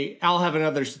 okay, I'll have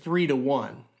another's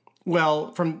 3-1.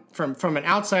 Well, from an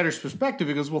outsider's perspective,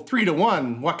 it goes, well,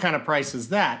 3-1, what kind of price is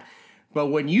that? But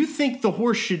when you think the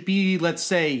horse should be, let's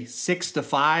say,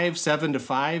 6-5,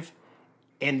 7-5,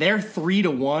 and they're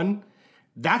 3-1,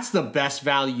 that's the best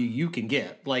value you can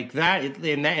get. Like that,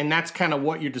 and that's kind of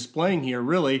what you're displaying here,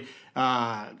 really.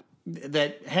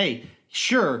 That, hey,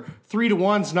 sure,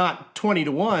 3-1's not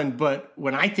 20-1, but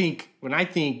when I think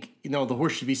the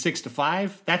horse should be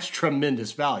 6-5, that's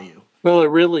tremendous value. Well, it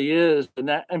really is. And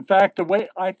that, in fact, the way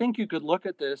I think you could look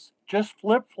at this, just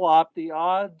flip-flop the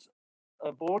odds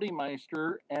of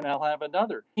Bodemeister and I'll have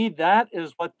another. That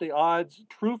is what the odds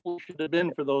truthfully should have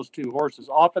been for those two horses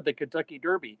off of the Kentucky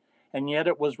Derby. And yet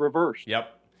it was reversed.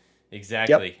 Yep,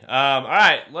 exactly. Yep. All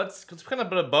right, let's kind of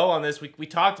put a bow on this. We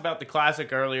talked about the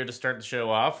Classic earlier to start the show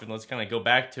off, and let's kind of go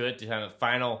back to it to kind of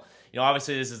final.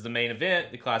 Obviously this is the main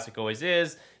event. The Classic always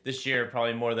is. This year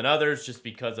probably more than others, just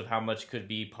because of how much could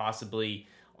be possibly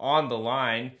on the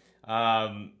line.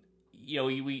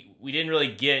 We didn't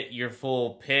really get your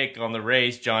full pick on the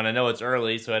race, John. I know it's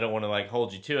early, so I don't want to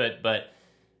hold you to it, but.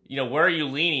 Where are you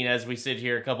leaning as we sit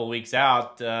here a couple of weeks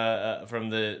out from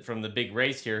the big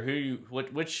race here?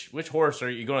 Which horse are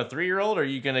you going, a 3-year-old, or are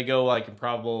you going to go like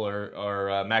Improbable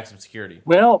or Maximum Security?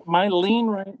 Well, my lean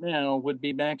right now would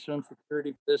be Maximum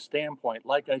Security from this standpoint.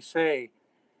 Like I say,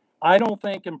 I don't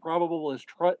think Improbable is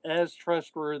as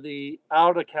trustworthy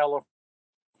out of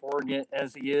California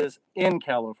as he is in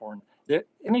California.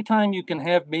 Anytime you can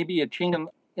have maybe a chink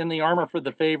in the armor for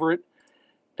the favorite,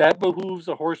 that behooves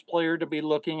a horse player to be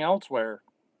looking elsewhere.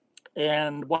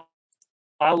 And while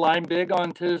I'm big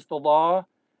on 'Tis the Law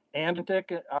and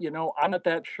I'm not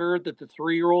that sure that the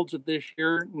 3-year-olds of this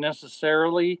year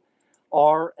necessarily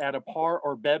are at a par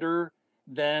or better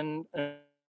than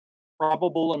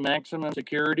Probable and Maximum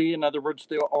Security. In other words,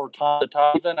 or top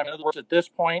even. In other words, at this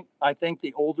point, I think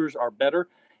the olders are better.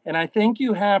 And I think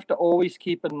you have to always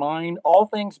keep in mind, all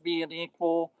things being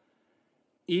equal,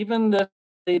 even this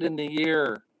late in the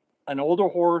year, an older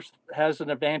horse has an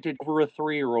advantage over a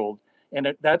 3-year-old,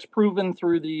 and that's proven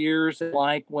through the years.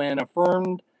 Like when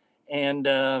Affirmed and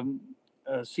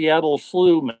Seattle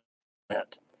Slew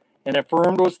met, and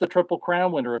Affirmed was the Triple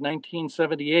Crown winner of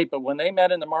 1978. But when they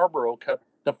met in the Marlboro Cup,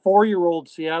 the 4-year-old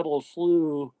Seattle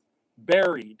Slew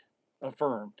buried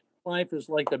Affirmed. Life is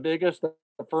like the biggest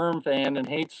Affirmed fan and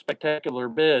hates Spectacular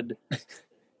Bid.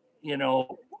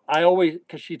 I always,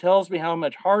 because she tells me how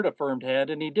much heart Affirmed had,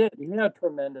 and he did. He had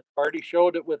tremendous heart. He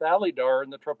showed it with Alidar in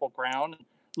the Triple Crown.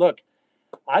 Look,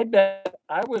 I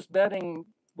was betting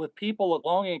with people at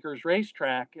Longacres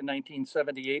Racetrack in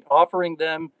 1978, offering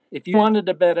them, if you wanted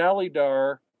to bet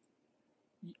Alidar,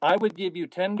 I would give you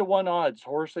 10-1 odds,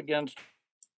 horse against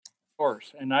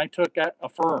horse. And I took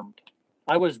Affirmed.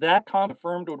 I was that confident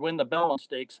Affirmed would win the Belmont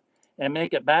Stakes and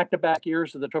make it back-to-back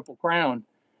years of the Triple Crown.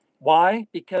 Why?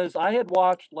 Because I had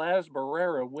watched Laz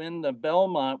Barrera win the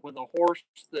Belmont with a horse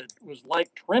that was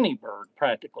like Trinniberg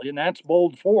practically, and that's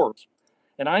Bold Forbes.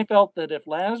 And I felt that if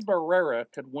Laz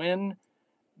Barrera could win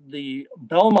the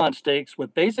Belmont Stakes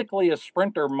with basically a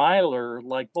sprinter miler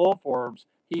like Bold Forbes,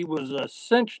 he was a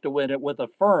cinch to win it with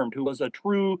Affirmed, who was a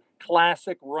true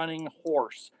classic running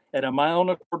horse at 1.25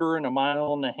 miles and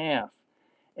 1.5 miles.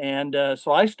 And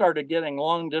so I started getting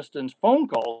long-distance phone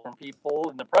calls from people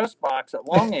in the press box at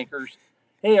Longacres.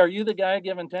 Hey, are you the guy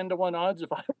giving 10-1 odds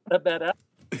if I want to bet out?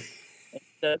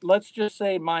 Let's just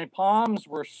say my palms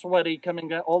were sweaty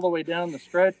coming all the way down the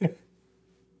stretch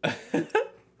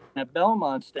at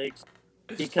Belmont Stakes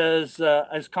because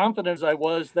as confident as I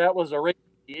was, that was a race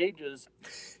of the ages.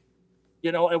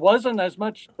 It wasn't as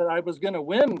much that I was going to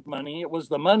win money. It was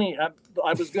the money I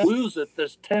was going to lose at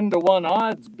this 10-1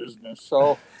 odds business.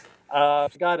 So I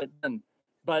got it done.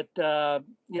 But, for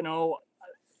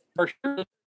sure,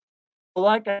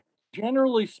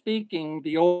 generally speaking,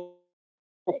 the old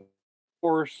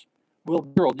horse will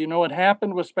build. It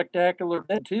happened with Spectacular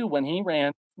Bid, too, when he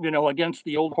ran, against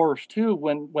the old horse, too,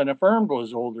 when Affirmed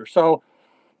was older. So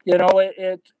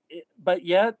But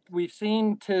yet we've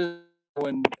seen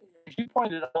when, as you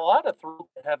pointed out, a lot of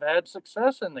have had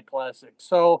success in the Classic.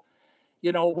 So,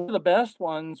 one of the best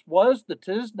ones was the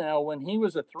Tisdale when he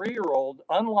was a 3-year-old.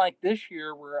 Unlike this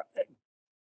year, where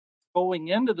going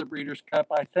into the Breeders' Cup,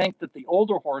 I think that the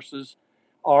older horses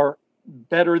are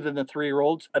better than the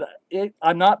 3-year-olds. But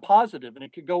I'm not positive, and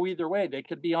it could go either way. They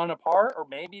could be on a par, or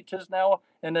maybe Tisdale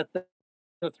and the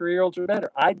 3-year-olds are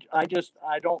better. I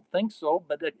don't think so,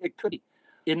 but it could be.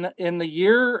 In the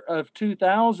year of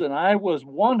 2000, I was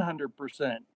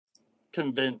 100%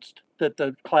 convinced that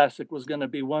the Classic was going to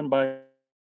be won by a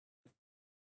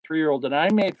 3-year-old, and I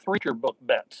made 3 book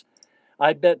bets.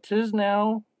 I bet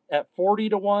Tisdale at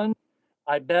 40-1.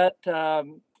 I bet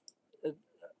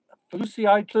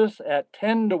Fusiitis at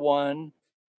 10-1.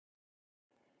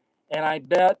 And I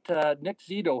bet Nick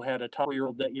Zito had a top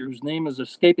 3-year-old that year whose name is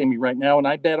escaping me right now, and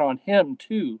I bet on him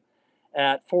too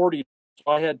at 40.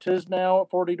 So I had Tisdale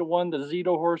at 40-1, the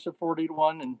Zito horse at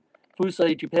 40-1, and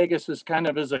Fusiitis Pegasus kind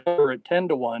of as a cover at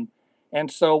 10-1.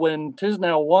 And so when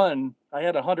Tisdale won, I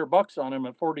had $100 on him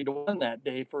at 40-1 that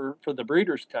day for the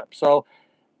Breeders' Cup. So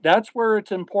that's where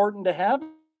it's important to have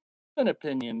an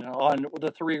opinion on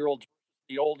the 3-year-olds,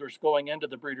 the olders going into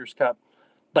the Breeders' Cup.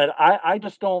 But I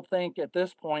just don't think at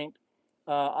this point,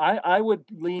 I would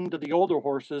lean to the older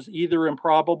horses, either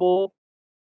Improbable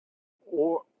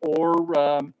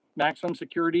or Maximum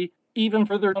Security, even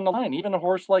further down the line, even a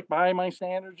horse like By My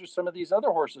Standards or some of these other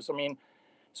horses. I mean,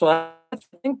 so I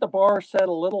think the bar set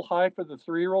a little high for the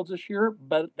 3-year-olds this year.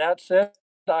 But that said,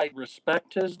 I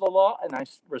respect his the law, and I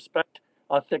respect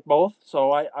Thick both.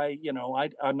 So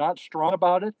I'm not strong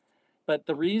about it. But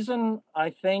the reason I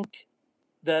think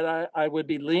that I would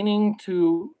be leaning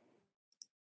to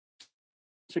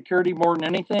Security more than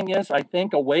anything is I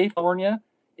think away from California,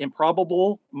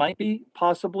 Improbable might be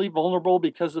possibly vulnerable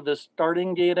because of his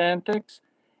starting gate antics.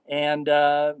 And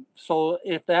so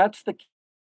if that's the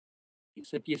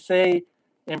case, if you say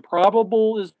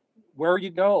Improbable is where you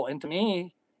go, and to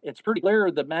me, it's pretty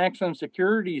clear the Maximum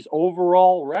Security's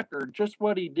overall record, just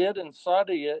what he did in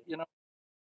Saudi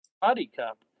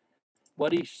Cup,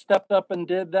 what he stepped up and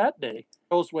did that day,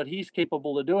 shows what he's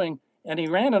capable of doing. And he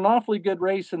ran an awfully good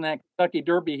race in that Kentucky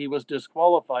Derby. He was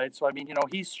disqualified. So, I mean,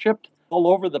 he's shipped all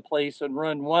over the place and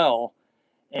run well.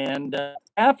 And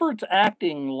Affert's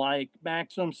acting like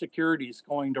Maximum Security is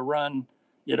going to run,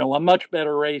 a much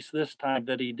better race this time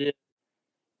than he did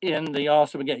in the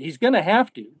Awesome Again. He's going to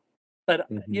have to. But,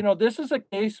 this is a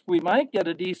case we might get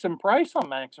a decent price on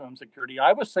Maximum Security.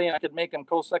 I was saying I could make him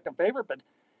co-second favorite, but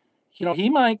he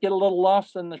might get a little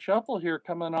lost in the shuffle here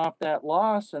coming off that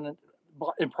loss, and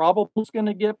Improbable's going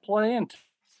to get play, and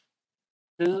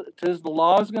Tis the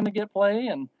Law is going to get play,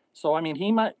 and so I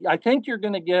mean I think you're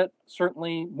going to get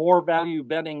certainly more value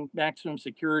betting Maximum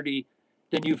Security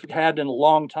than you've had in a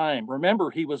long time.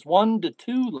 Remember, he was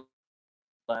 1-2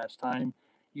 last time.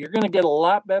 You're going to get a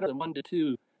lot better than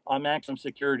 1-2 on Maximum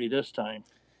Security this time.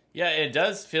 Yeah, it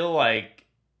does feel like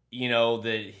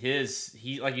that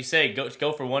he like you say go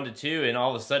for 1-2, and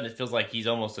all of a sudden it feels like he's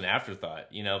almost an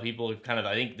afterthought. People kind of,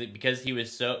 I think that because he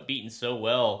was so beaten so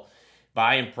well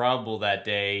by Improbable that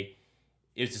day,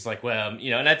 it's just like, well,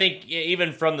 and I think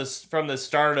even from the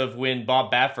start of when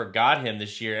Bob Baffert got him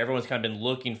this year, everyone's kind of been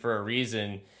looking for a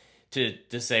reason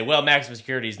to say, well, Maximum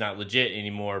Security is not legit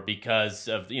anymore because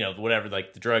of, whatever,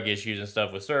 like the drug issues and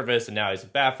stuff with Service, and now he's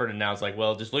with Baffert, and now it's like,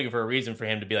 well, just looking for a reason for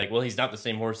him to be like, well, he's not the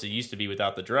same horse he used to be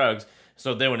without the drugs.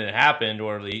 So then when it happened,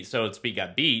 or so to speak,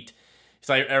 got beat, it's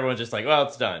like everyone's just like, well,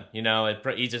 it's done.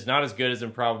 He's just not as good as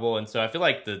Improbable, and so I feel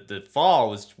like the fall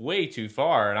was way too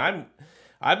far, and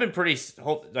I've been pretty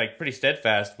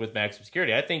steadfast with Maximum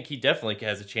Security. I think he definitely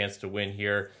has a chance to win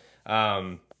here.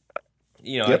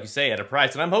 Like you say, at a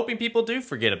price. And I'm hoping people do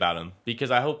forget about him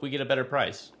because I hope we get a better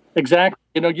price. Exactly.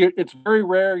 It's very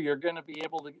rare you're going to be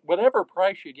able to, whatever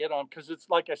price you get on, because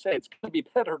it's like I say, it's going to be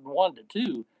better than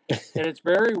 1-2. And it's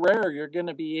very rare you're going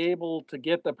to be able to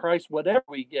get the price, whatever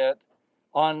we get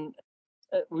on,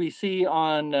 we see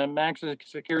on Maximum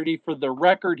Security for the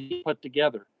record he put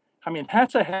together. I mean,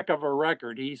 that's a heck of a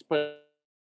record he's put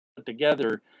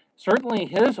together. Certainly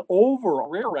his overall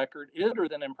rear record is better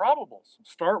than Improbable's.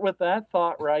 Start with that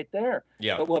thought right there.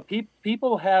 Yeah. But what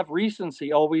people have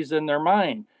recency always in their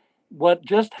mind. What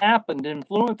just happened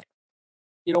influenced.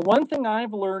 One thing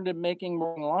I've learned in making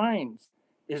more lines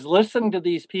is listening to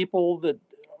these people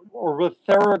or with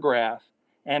Theragraph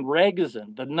and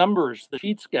Regazin, the numbers, the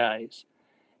sheets guys.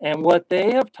 And what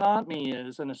they have taught me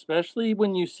is, and especially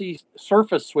when you see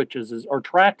surface switches or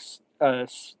tracks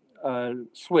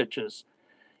switches,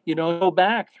 go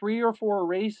back 3 or 4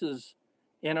 races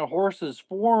in a horse's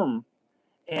form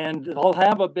and they'll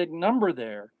have a big number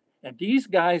there. And these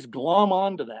guys glom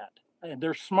onto that. And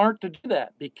they're smart to do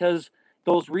that because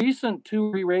those recent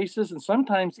 2 races, and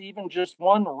sometimes even just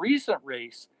one recent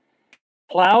race,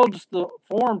 clouds the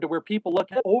form to where people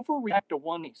overreact to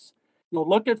oneies. You'll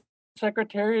look at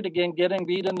Secretariat again getting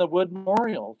beat in the Wood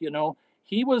Memorial.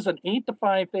 He was an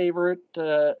 8-5 favorite,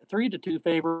 3-2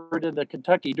 favorite in the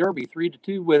Kentucky Derby,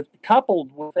 3-2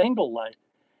 coupled with Engellight,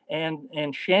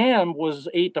 and Sham was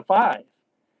 8-5.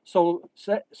 So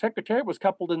Secretariat was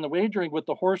coupled in the wagering with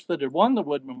the horse that had won the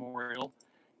Wood Memorial,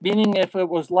 meaning if it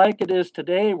was like it is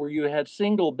today where you had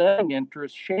single betting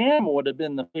interest, Sham would have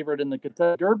been the favorite in the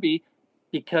Kentucky Derby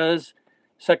because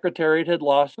Secretariat had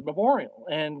lost the Memorial.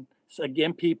 And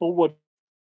again, people would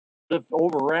have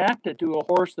overreacted to a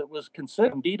horse that was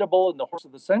considered unbeatable and the horse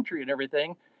of the century and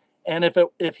everything. And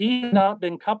if he had not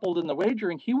been coupled in the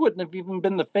wagering, he wouldn't have even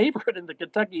been the favorite in the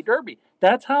Kentucky Derby.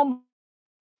 That's how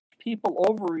people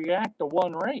overreact to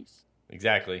one race.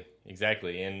 Exactly.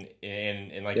 And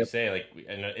like you say, like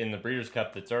in the Breeders'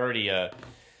 Cup, that's already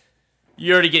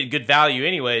you already get good value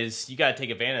anyways. You got to take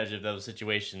advantage of those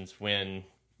situations when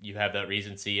you have that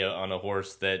recency on a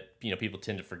horse that people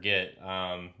tend to forget.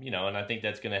 And I think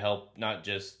that's going to help not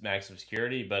just Max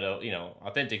Obscurity, but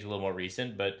Authentic's a little more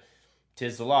recent, but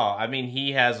tis the law. I mean,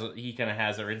 he kind of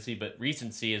has a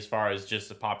recency as far as just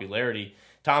the popularity.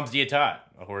 Tom's Dietat,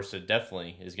 a horse that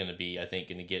definitely is going to be, I think,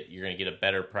 you're going to get a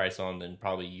better price on than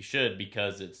probably you should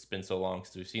because it's been so long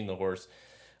since we've seen the horse.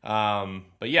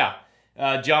 But yeah,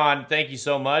 John, thank you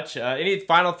so much. Any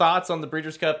final thoughts on the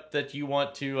Breeders' Cup that you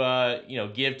want to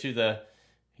give to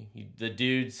the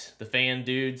dudes, the fan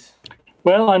dudes?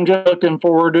 Well, I'm just looking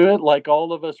forward to it, like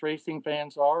all of us racing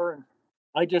fans are. And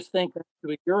I just think that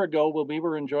a year ago, we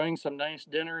were enjoying some nice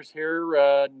dinners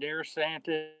here near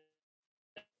Santa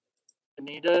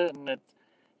Anita, and it's,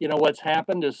 what's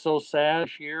happened is so sad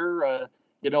this year.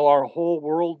 Our whole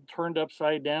world turned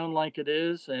upside down like it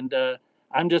is, and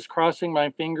I'm just crossing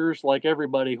my fingers like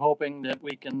everybody, hoping that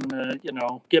we can,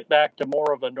 get back to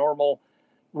more of a normal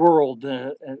world.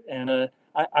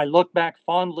 I look back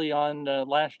fondly on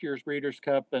last year's Breeders'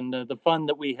 Cup and the fun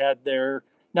that we had there,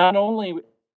 not only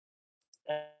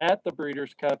at the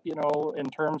Breeders' Cup, in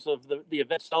terms of the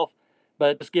event itself,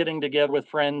 but just getting together with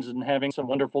friends and having some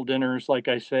wonderful dinners, like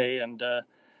I say. And,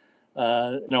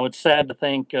 it's sad to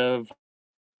think of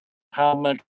how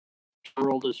much the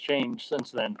world has changed since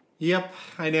then. Yep,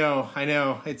 I know.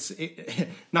 It's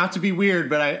not to be weird,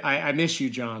 but I miss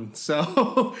you, John.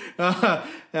 So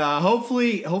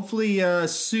hopefully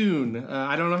soon.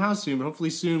 I don't know how soon, but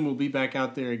hopefully soon we'll be back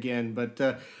out there again. But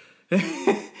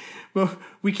well,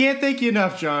 we can't thank you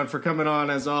enough, John, for coming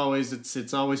on. As always,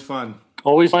 it's always fun.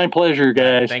 Always my pleasure,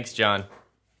 guys. Thanks, John.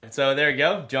 So there you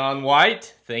go, Jon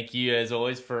White. Thank you as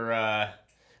always for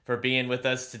being with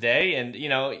us today. And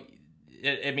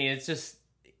it's just,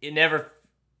 it never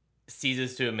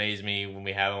ceases to amaze me when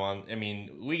we have him on. I mean,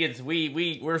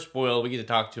 we're spoiled. We get to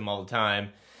talk to him all the time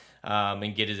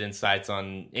and get his insights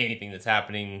on anything that's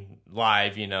happening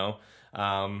live.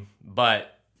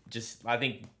 But just I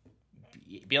think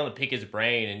be able to pick his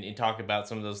brain and talk about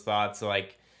some of those thoughts,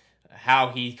 like how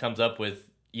he comes up with,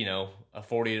 a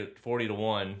 40 to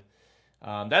 1.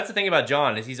 That's the thing about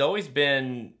John, is he's always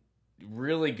been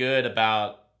really good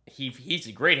about, he's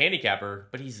a great handicapper,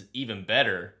 but he's even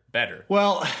better.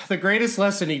 Well, the greatest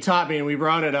lesson he taught me, and we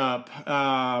brought it up,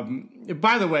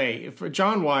 by the way, for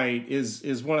Jon White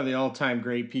is one of the all-time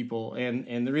great people.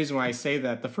 And the reason why I say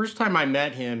that, the first time I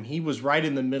met him, he was right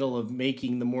in the middle of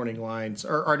making the morning lines,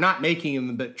 or not making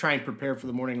them, but trying to prepare for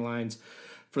the morning lines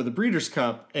for the Breeders'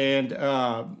 Cup. And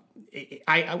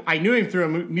I knew him through a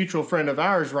mutual friend of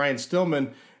ours, Ryan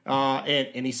Stillman,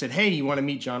 and he said, "Hey, you want to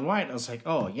meet Jon White?" I was like,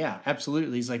 "Oh, yeah,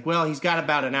 absolutely." He's like, "Well, he's got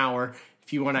about an hour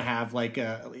if you want to have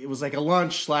it was like a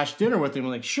lunch/dinner with him."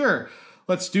 I'm like, "Sure,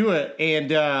 let's do it."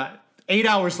 And 8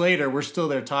 hours later, we're still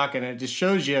there talking. And it just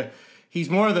shows you he's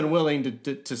more than willing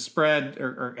to spread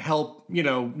or help,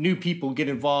 new people get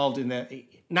involved in that.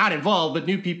 Not involved, but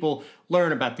new people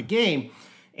learn about the game.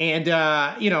 And,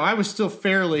 I was still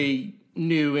fairly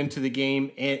new into the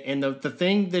game. And the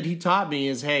thing that he taught me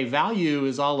is, hey, value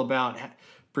is all about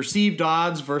perceived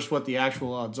odds versus what the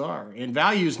actual odds are. And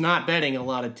value is not betting a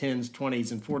lot of 10s,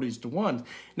 20s, and 40s to 1s.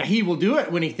 Now, he will do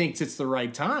it when he thinks it's the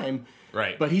right time.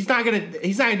 Right. But he's not gonna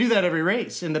do that every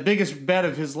race. And the biggest bet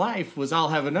of his life was, I'll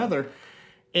have another.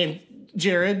 And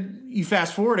Jared, you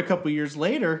fast forward a couple years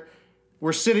later,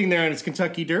 we're sitting there on his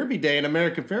Kentucky Derby day, and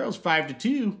American Pharoah's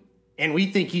 5-2, and we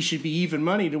think he should be even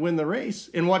money to win the race.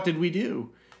 And what did we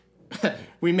do?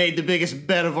 We made the biggest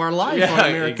bet of our life on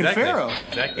American Pharoah.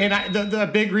 Exactly. And the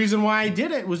big reason why I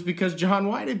did it was because Jon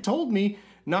White had told me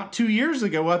not 2 years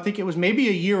ago. I think it was maybe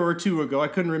a year or two ago. I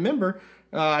couldn't remember.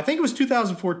 I think it was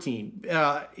 2014.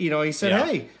 He said,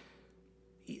 hey,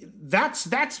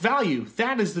 that's value.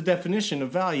 That is the definition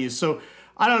of value. So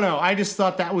I don't know. I just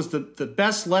thought that was the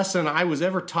best lesson I was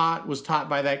ever taught, was taught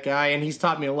by that guy, and he's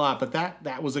taught me a lot. But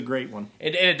that was a great one.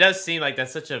 And it does seem like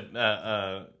that's such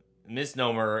a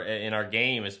misnomer in our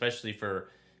game, especially for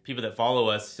people that follow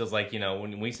us. Feels like,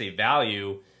 when we say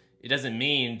value, it doesn't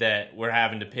mean that we're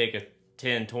having to pick a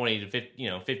 10, 20 to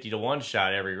 50, 50 to 1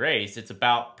 shot every race. It's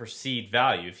about perceived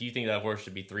value. If you think that horse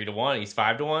should be 3 to 1, he's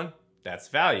 5 to 1, that's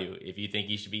value. If you think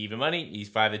he should be even money, he's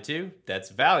 5 to 2, that's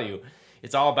value.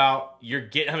 It's all about you're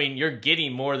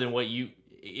getting more than what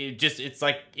it's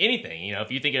like anything.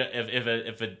 If you think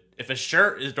if a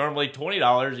shirt is normally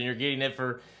 $20 and you're getting it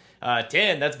for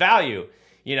 10, that's value.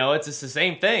 It's just the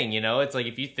same thing. It's like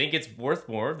if you think it's worth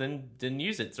more, then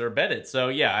use it or bet it. So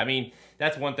yeah,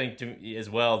 that's one thing to me as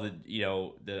well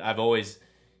that I've always,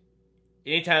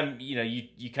 anytime you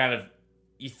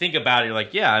think about it, you're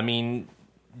like, yeah,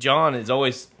 John has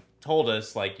always told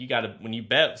us, like, you got to, when you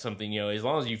bet something, as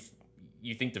long as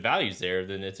you think the value's there,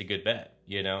 then it's a good bet.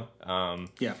 Yeah.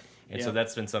 So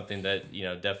that's been something that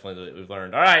definitely that we've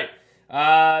learned. All right.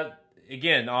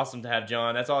 Again, awesome to have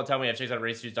John. That's all the time we have. Check out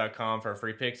racingdudes.com for our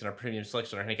free picks and our premium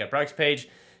selection on our handicap products page.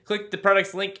 Click the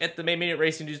products link at the main menu at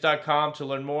racingdudes.com to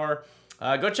learn more.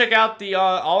 Go check out the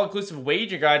all-inclusive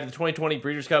wager guide to the 2020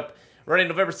 Breeders' Cup running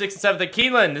November 6th and 7th at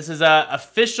Keeneland. This is an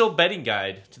official betting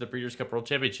guide to the Breeders' Cup World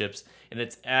Championships, and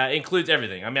it includes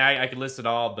everything. I could list it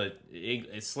all, but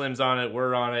it Slim's on it,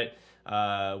 we're on it.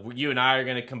 You and I are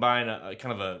going to combine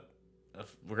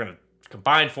we're going to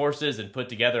combine forces and put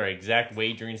together an exact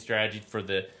wagering strategy for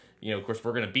the, of course,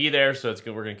 we're going to be there, so it's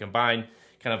good. We're going to combine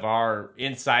kind of our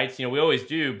insights. We always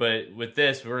do, but with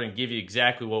this, we're going to give you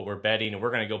exactly what we're betting, and we're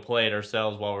going to go play it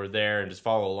ourselves while we're there and just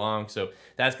follow along. So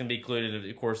that's going to be included,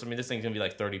 of course. This thing's going to be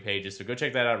like 30 pages, so go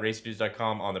check that out,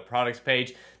 racingdudes.com on the products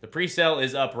page. The pre-sale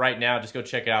is up right now. Just go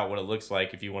check it out, what it looks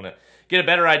like if you want to get a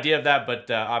better idea of that, but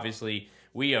obviously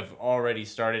we have already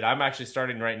started. I'm actually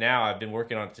starting right now. I've been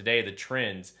working on today the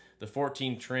trends, the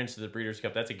 14 trends to the Breeders'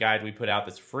 Cup. That's a guide we put out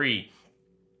that's free.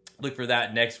 Look for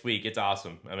that next week. It's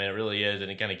awesome. It really is, and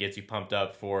it kind of gets you pumped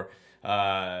up for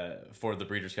the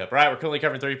Breeders' Cup. All right, we're currently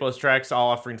covering 30 plus tracks, all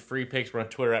offering free picks. We're on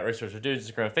Twitter at Racers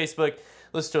Dudes, Instagram, and Facebook.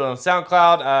 Listen to it on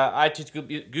SoundCloud,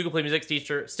 iTunes, Google Play Music,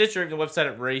 Stitcher, and the website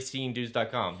at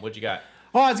racingdudes.com. What you got?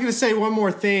 Well, I was going to say one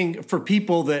more thing for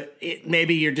people that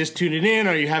maybe you're just tuning in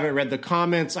or you haven't read the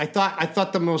comments. I thought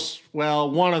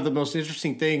one of the most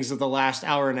interesting things of the last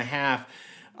hour and a half,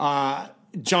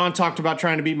 John talked about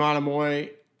trying to beat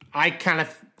Monomoy. I'm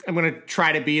going to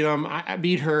try to beat him. I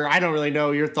beat her. I don't really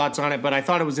know your thoughts on it, but I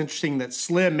thought it was interesting that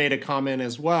Slim made a comment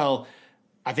as well.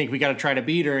 I think we got to try to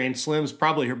beat her, and Slim's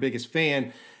probably her biggest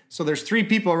fan. So there's 3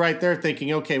 people right there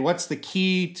thinking, okay, what's the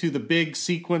key to the big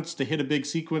sequence, to hit a big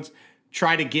sequence?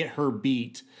 Try to get her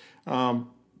beat. So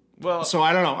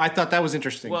I don't know. I thought that was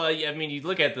interesting. Well, you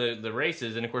look at the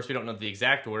races, and of course we don't know the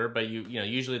exact order, but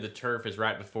usually the turf is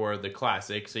right before the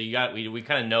classic, so we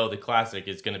kind of know the classic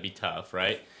is going to be tough,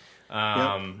 right?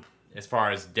 As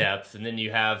far as depth, and then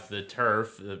you have the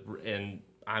turf, and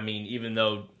even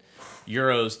though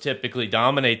Euros typically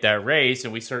dominate that race,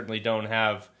 and we certainly don't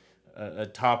have a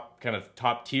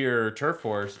top tier turf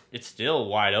horse, it's still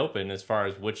wide open as far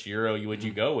as which Euro would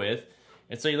you go with.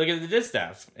 And so you look at the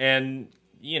distaff, and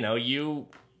you can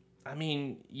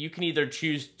either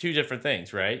choose 2 different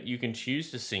things, right? You can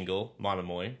choose to single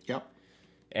Monomoy. Yep.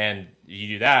 And you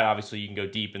do that, obviously you can go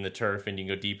deep in the turf and you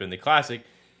can go deep in the classic,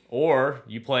 or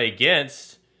you play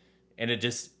against, and it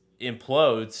just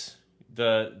implodes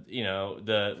the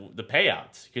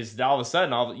payouts, because all of a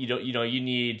sudden you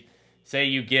need,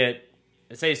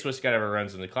 say Swiss Guy ever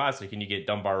runs in the classic and you get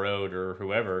Dunbar Road or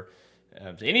whoever,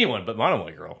 anyone but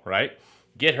Monomoy Girl, right?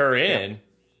 Get her in. Yep.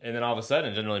 And then all of a sudden, it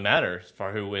doesn't really matter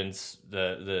for who wins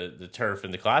the turf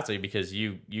in the classic, because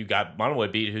you got Monomoy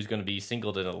beat, who's going to be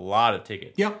singled in a lot of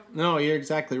tickets. Yep. No, you're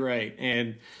exactly right.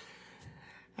 And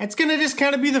that's going to just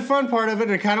kind of be the fun part of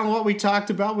it, and kind of what we talked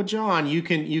about with John. You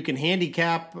can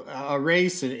handicap a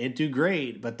race and do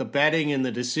great, but the betting and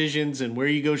the decisions and where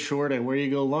you go short and where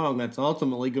you go long, that's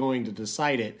ultimately going to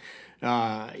decide it.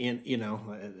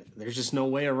 There's just no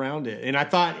way around it. And I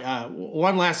thought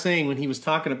one last thing, when he was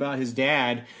talking about his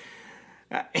dad,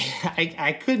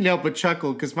 I couldn't help but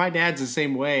chuckle, because my dad's the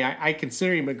same way. I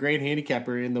consider him a great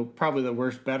handicapper and probably the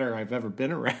worst bettor I've ever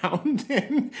been around.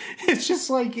 And it's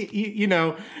just like,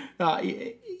 you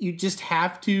just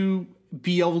have to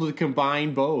be able to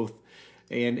combine both.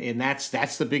 And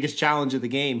that's the biggest challenge of the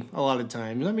game a lot of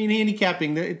times.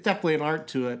 Handicapping, it's definitely an art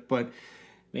to it, but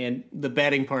man, the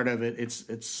betting part of it,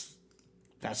 it's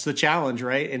that's the challenge,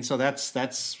 right? And so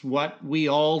that's what we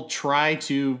all try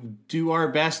to do our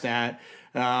best at.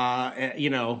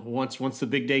 Once the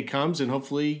big day comes, and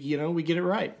hopefully, we get it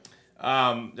right.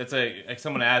 That's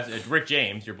someone asked, Rick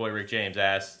James, your boy Rick James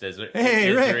asked, is Rick.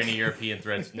 there any European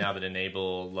threats now that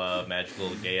enable Magical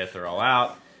Gayeth are all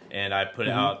out? And I put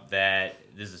out that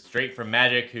this is straight from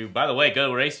Magic, who, by the way, go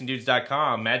to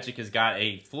racingdudes.com. Magic has got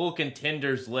a full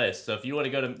contenders list. So if you want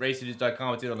to go to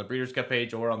racingdudes.com, it's either on the Breeders' Cup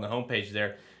page or on the homepage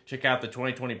there. Check out the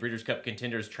 2020 Breeders' Cup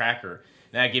contenders tracker.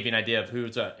 And that'll give you an idea of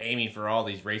who's aiming for all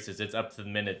these races. It's up to the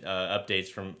minute updates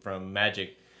from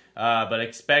Magic. But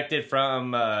expected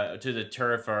from to the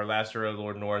turf are Lacero,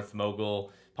 Lord North,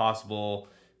 Mogul, Possible,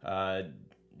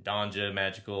 Donja,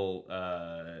 Magical,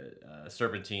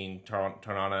 Serpentine,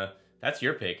 Tarnana. That's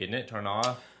your pick, isn't it,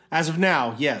 Tarnana? As of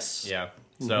now, yes. Yeah.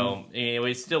 So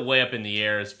anyway, it's still way up in the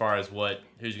air as far as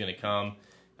who's going to come,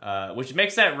 which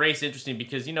makes that race interesting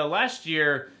because last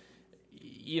year,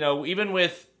 even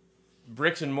with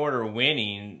Bricks and Mortar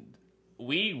winning,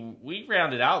 we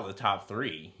rounded out the top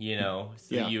three,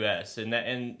 the U.S.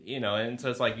 and so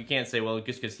it's like you can't say, well,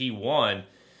 just because he won,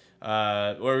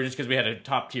 or just because we had a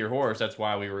top tier horse, that's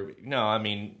why we were. No, I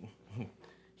mean,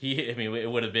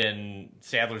 it would have been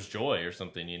Sadler's Joy or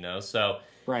something, So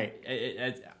right,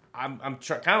 I'm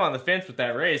kind of on the fence with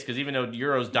that race because even though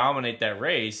Euros dominate that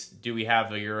race, do we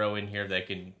have a Euro in here that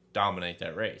can dominate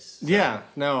that race? So. Yeah,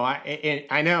 no,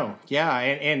 I know, yeah,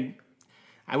 and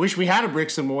I wish we had a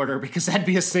Bricks and Mortar because that'd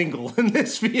be a single in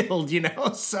this field,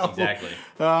 So exactly.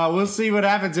 We'll see what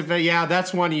happens.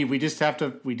 That's one. We just have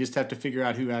to figure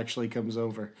out who actually comes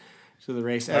over to the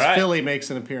race as Philly makes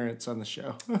an appearance on the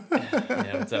show.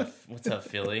 Yeah, what's up,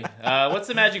 Philly? What's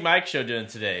the Magic Mike show doing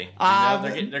today?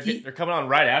 They're coming on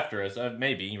right after us,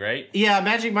 maybe, right? Yeah,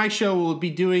 Magic Mike show will be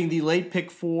doing the late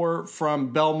pick 4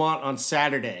 from Belmont on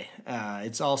Saturday.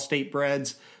 It's all state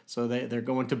breds, so they're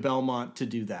going to Belmont to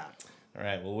do that. All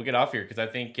right, well, we'll get off here because I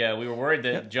think we were worried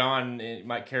that John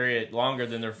might carry it longer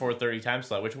than their 4:30 time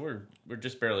slot, which we're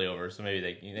just barely over, so maybe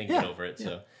they can get over it. Yeah.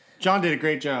 So John did a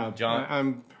great job.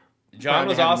 John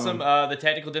was awesome. The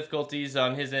technical difficulties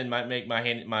on his end might make my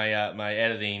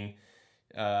editing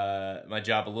my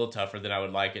job a little tougher than I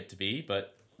would like it to be,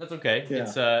 but that's okay.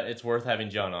 Yeah. It's worth having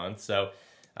John on. So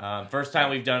first time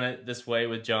we've done it this way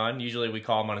with John. Usually we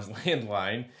call him on his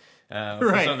landline.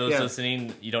 For some of those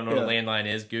listening, you don't know what a landline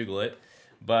is, Google it.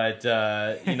 But,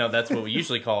 that's what we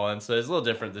usually call him. So it's a little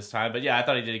different this time. But, yeah, I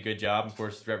thought he did a good job. Of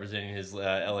course, representing his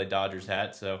LA Dodgers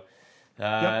hat. So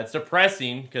it's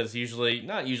depressing because most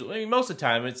of the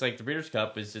time, it's like the Breeders'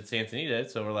 Cup is at Santa Anita.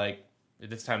 So we're like, at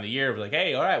this time of the year, we're like,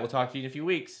 hey, all right, we'll talk to you in a few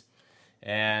weeks.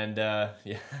 And, the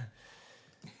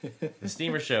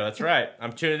Steamer Show, that's right.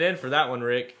 I'm tuning in for that one,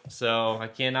 Rick. So I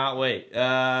cannot wait.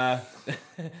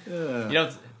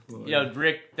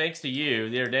 Rick, thanks to you,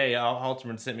 the other day,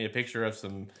 Halterman sent me a picture of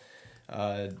some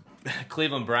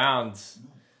Cleveland Browns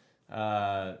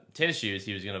tennis shoes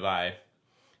he was going to buy.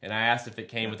 And I asked if it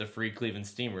came with a free Cleveland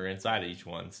steamer inside of each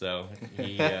one. So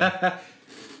he...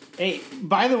 Hey,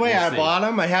 by the way, I bought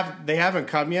them. They haven't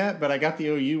come yet, but I got the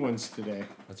OU ones today.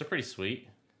 Those are pretty sweet.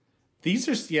 These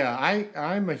are,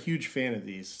 I'm a huge fan of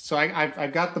these. So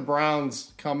I've got the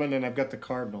Browns coming, and I've got the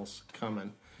Cardinals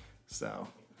coming. So...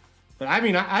 But I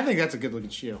mean, I think that's a good looking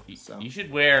shoe. So. You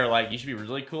should be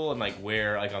really cool and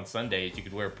wear on Sundays. You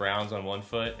could wear Browns on one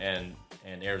foot and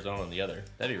Arizona on the other.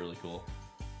 That'd be really cool.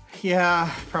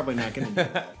 Yeah, probably not gonna do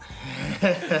that.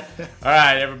 All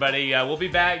right, everybody. We'll be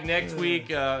back next week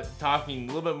talking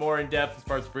a little bit more in depth as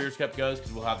far as the Breeders' Cup goes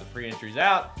because we'll have the pre-entries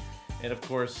out, and of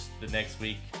course the next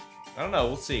week. I don't know.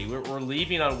 We'll see. We're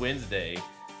leaving on Wednesday,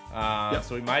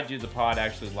 so we might do the pod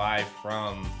actually live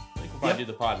from. We'll probably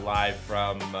do the pod live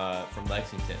from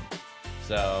Lexington.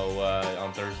 So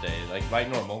on Thursday, like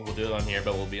normal, we'll do it on here,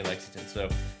 but we'll be in Lexington. So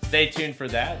stay tuned for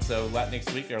that. So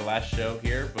next week, our last show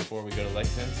here before we go to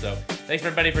Lexington. So thanks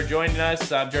everybody for joining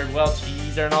us. I'm Jared Welch.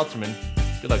 He's Aaron Alterman.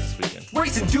 Good luck this weekend.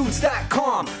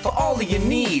 RacingDudes.com for all of your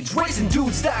needs.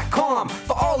 RacingDudes.com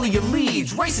for all of your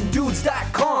leads.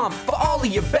 RacingDudes.com for all of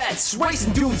your bets.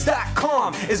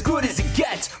 RacingDudes.com as good as it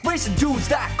gets.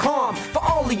 RacingDudes.com for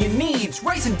all of your needs.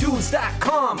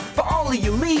 RacingDudes.com for all of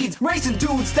your leads.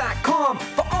 RacingDudes.com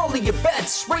for all of your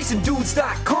bets.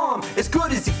 RacingDudes.com as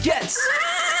good as it gets.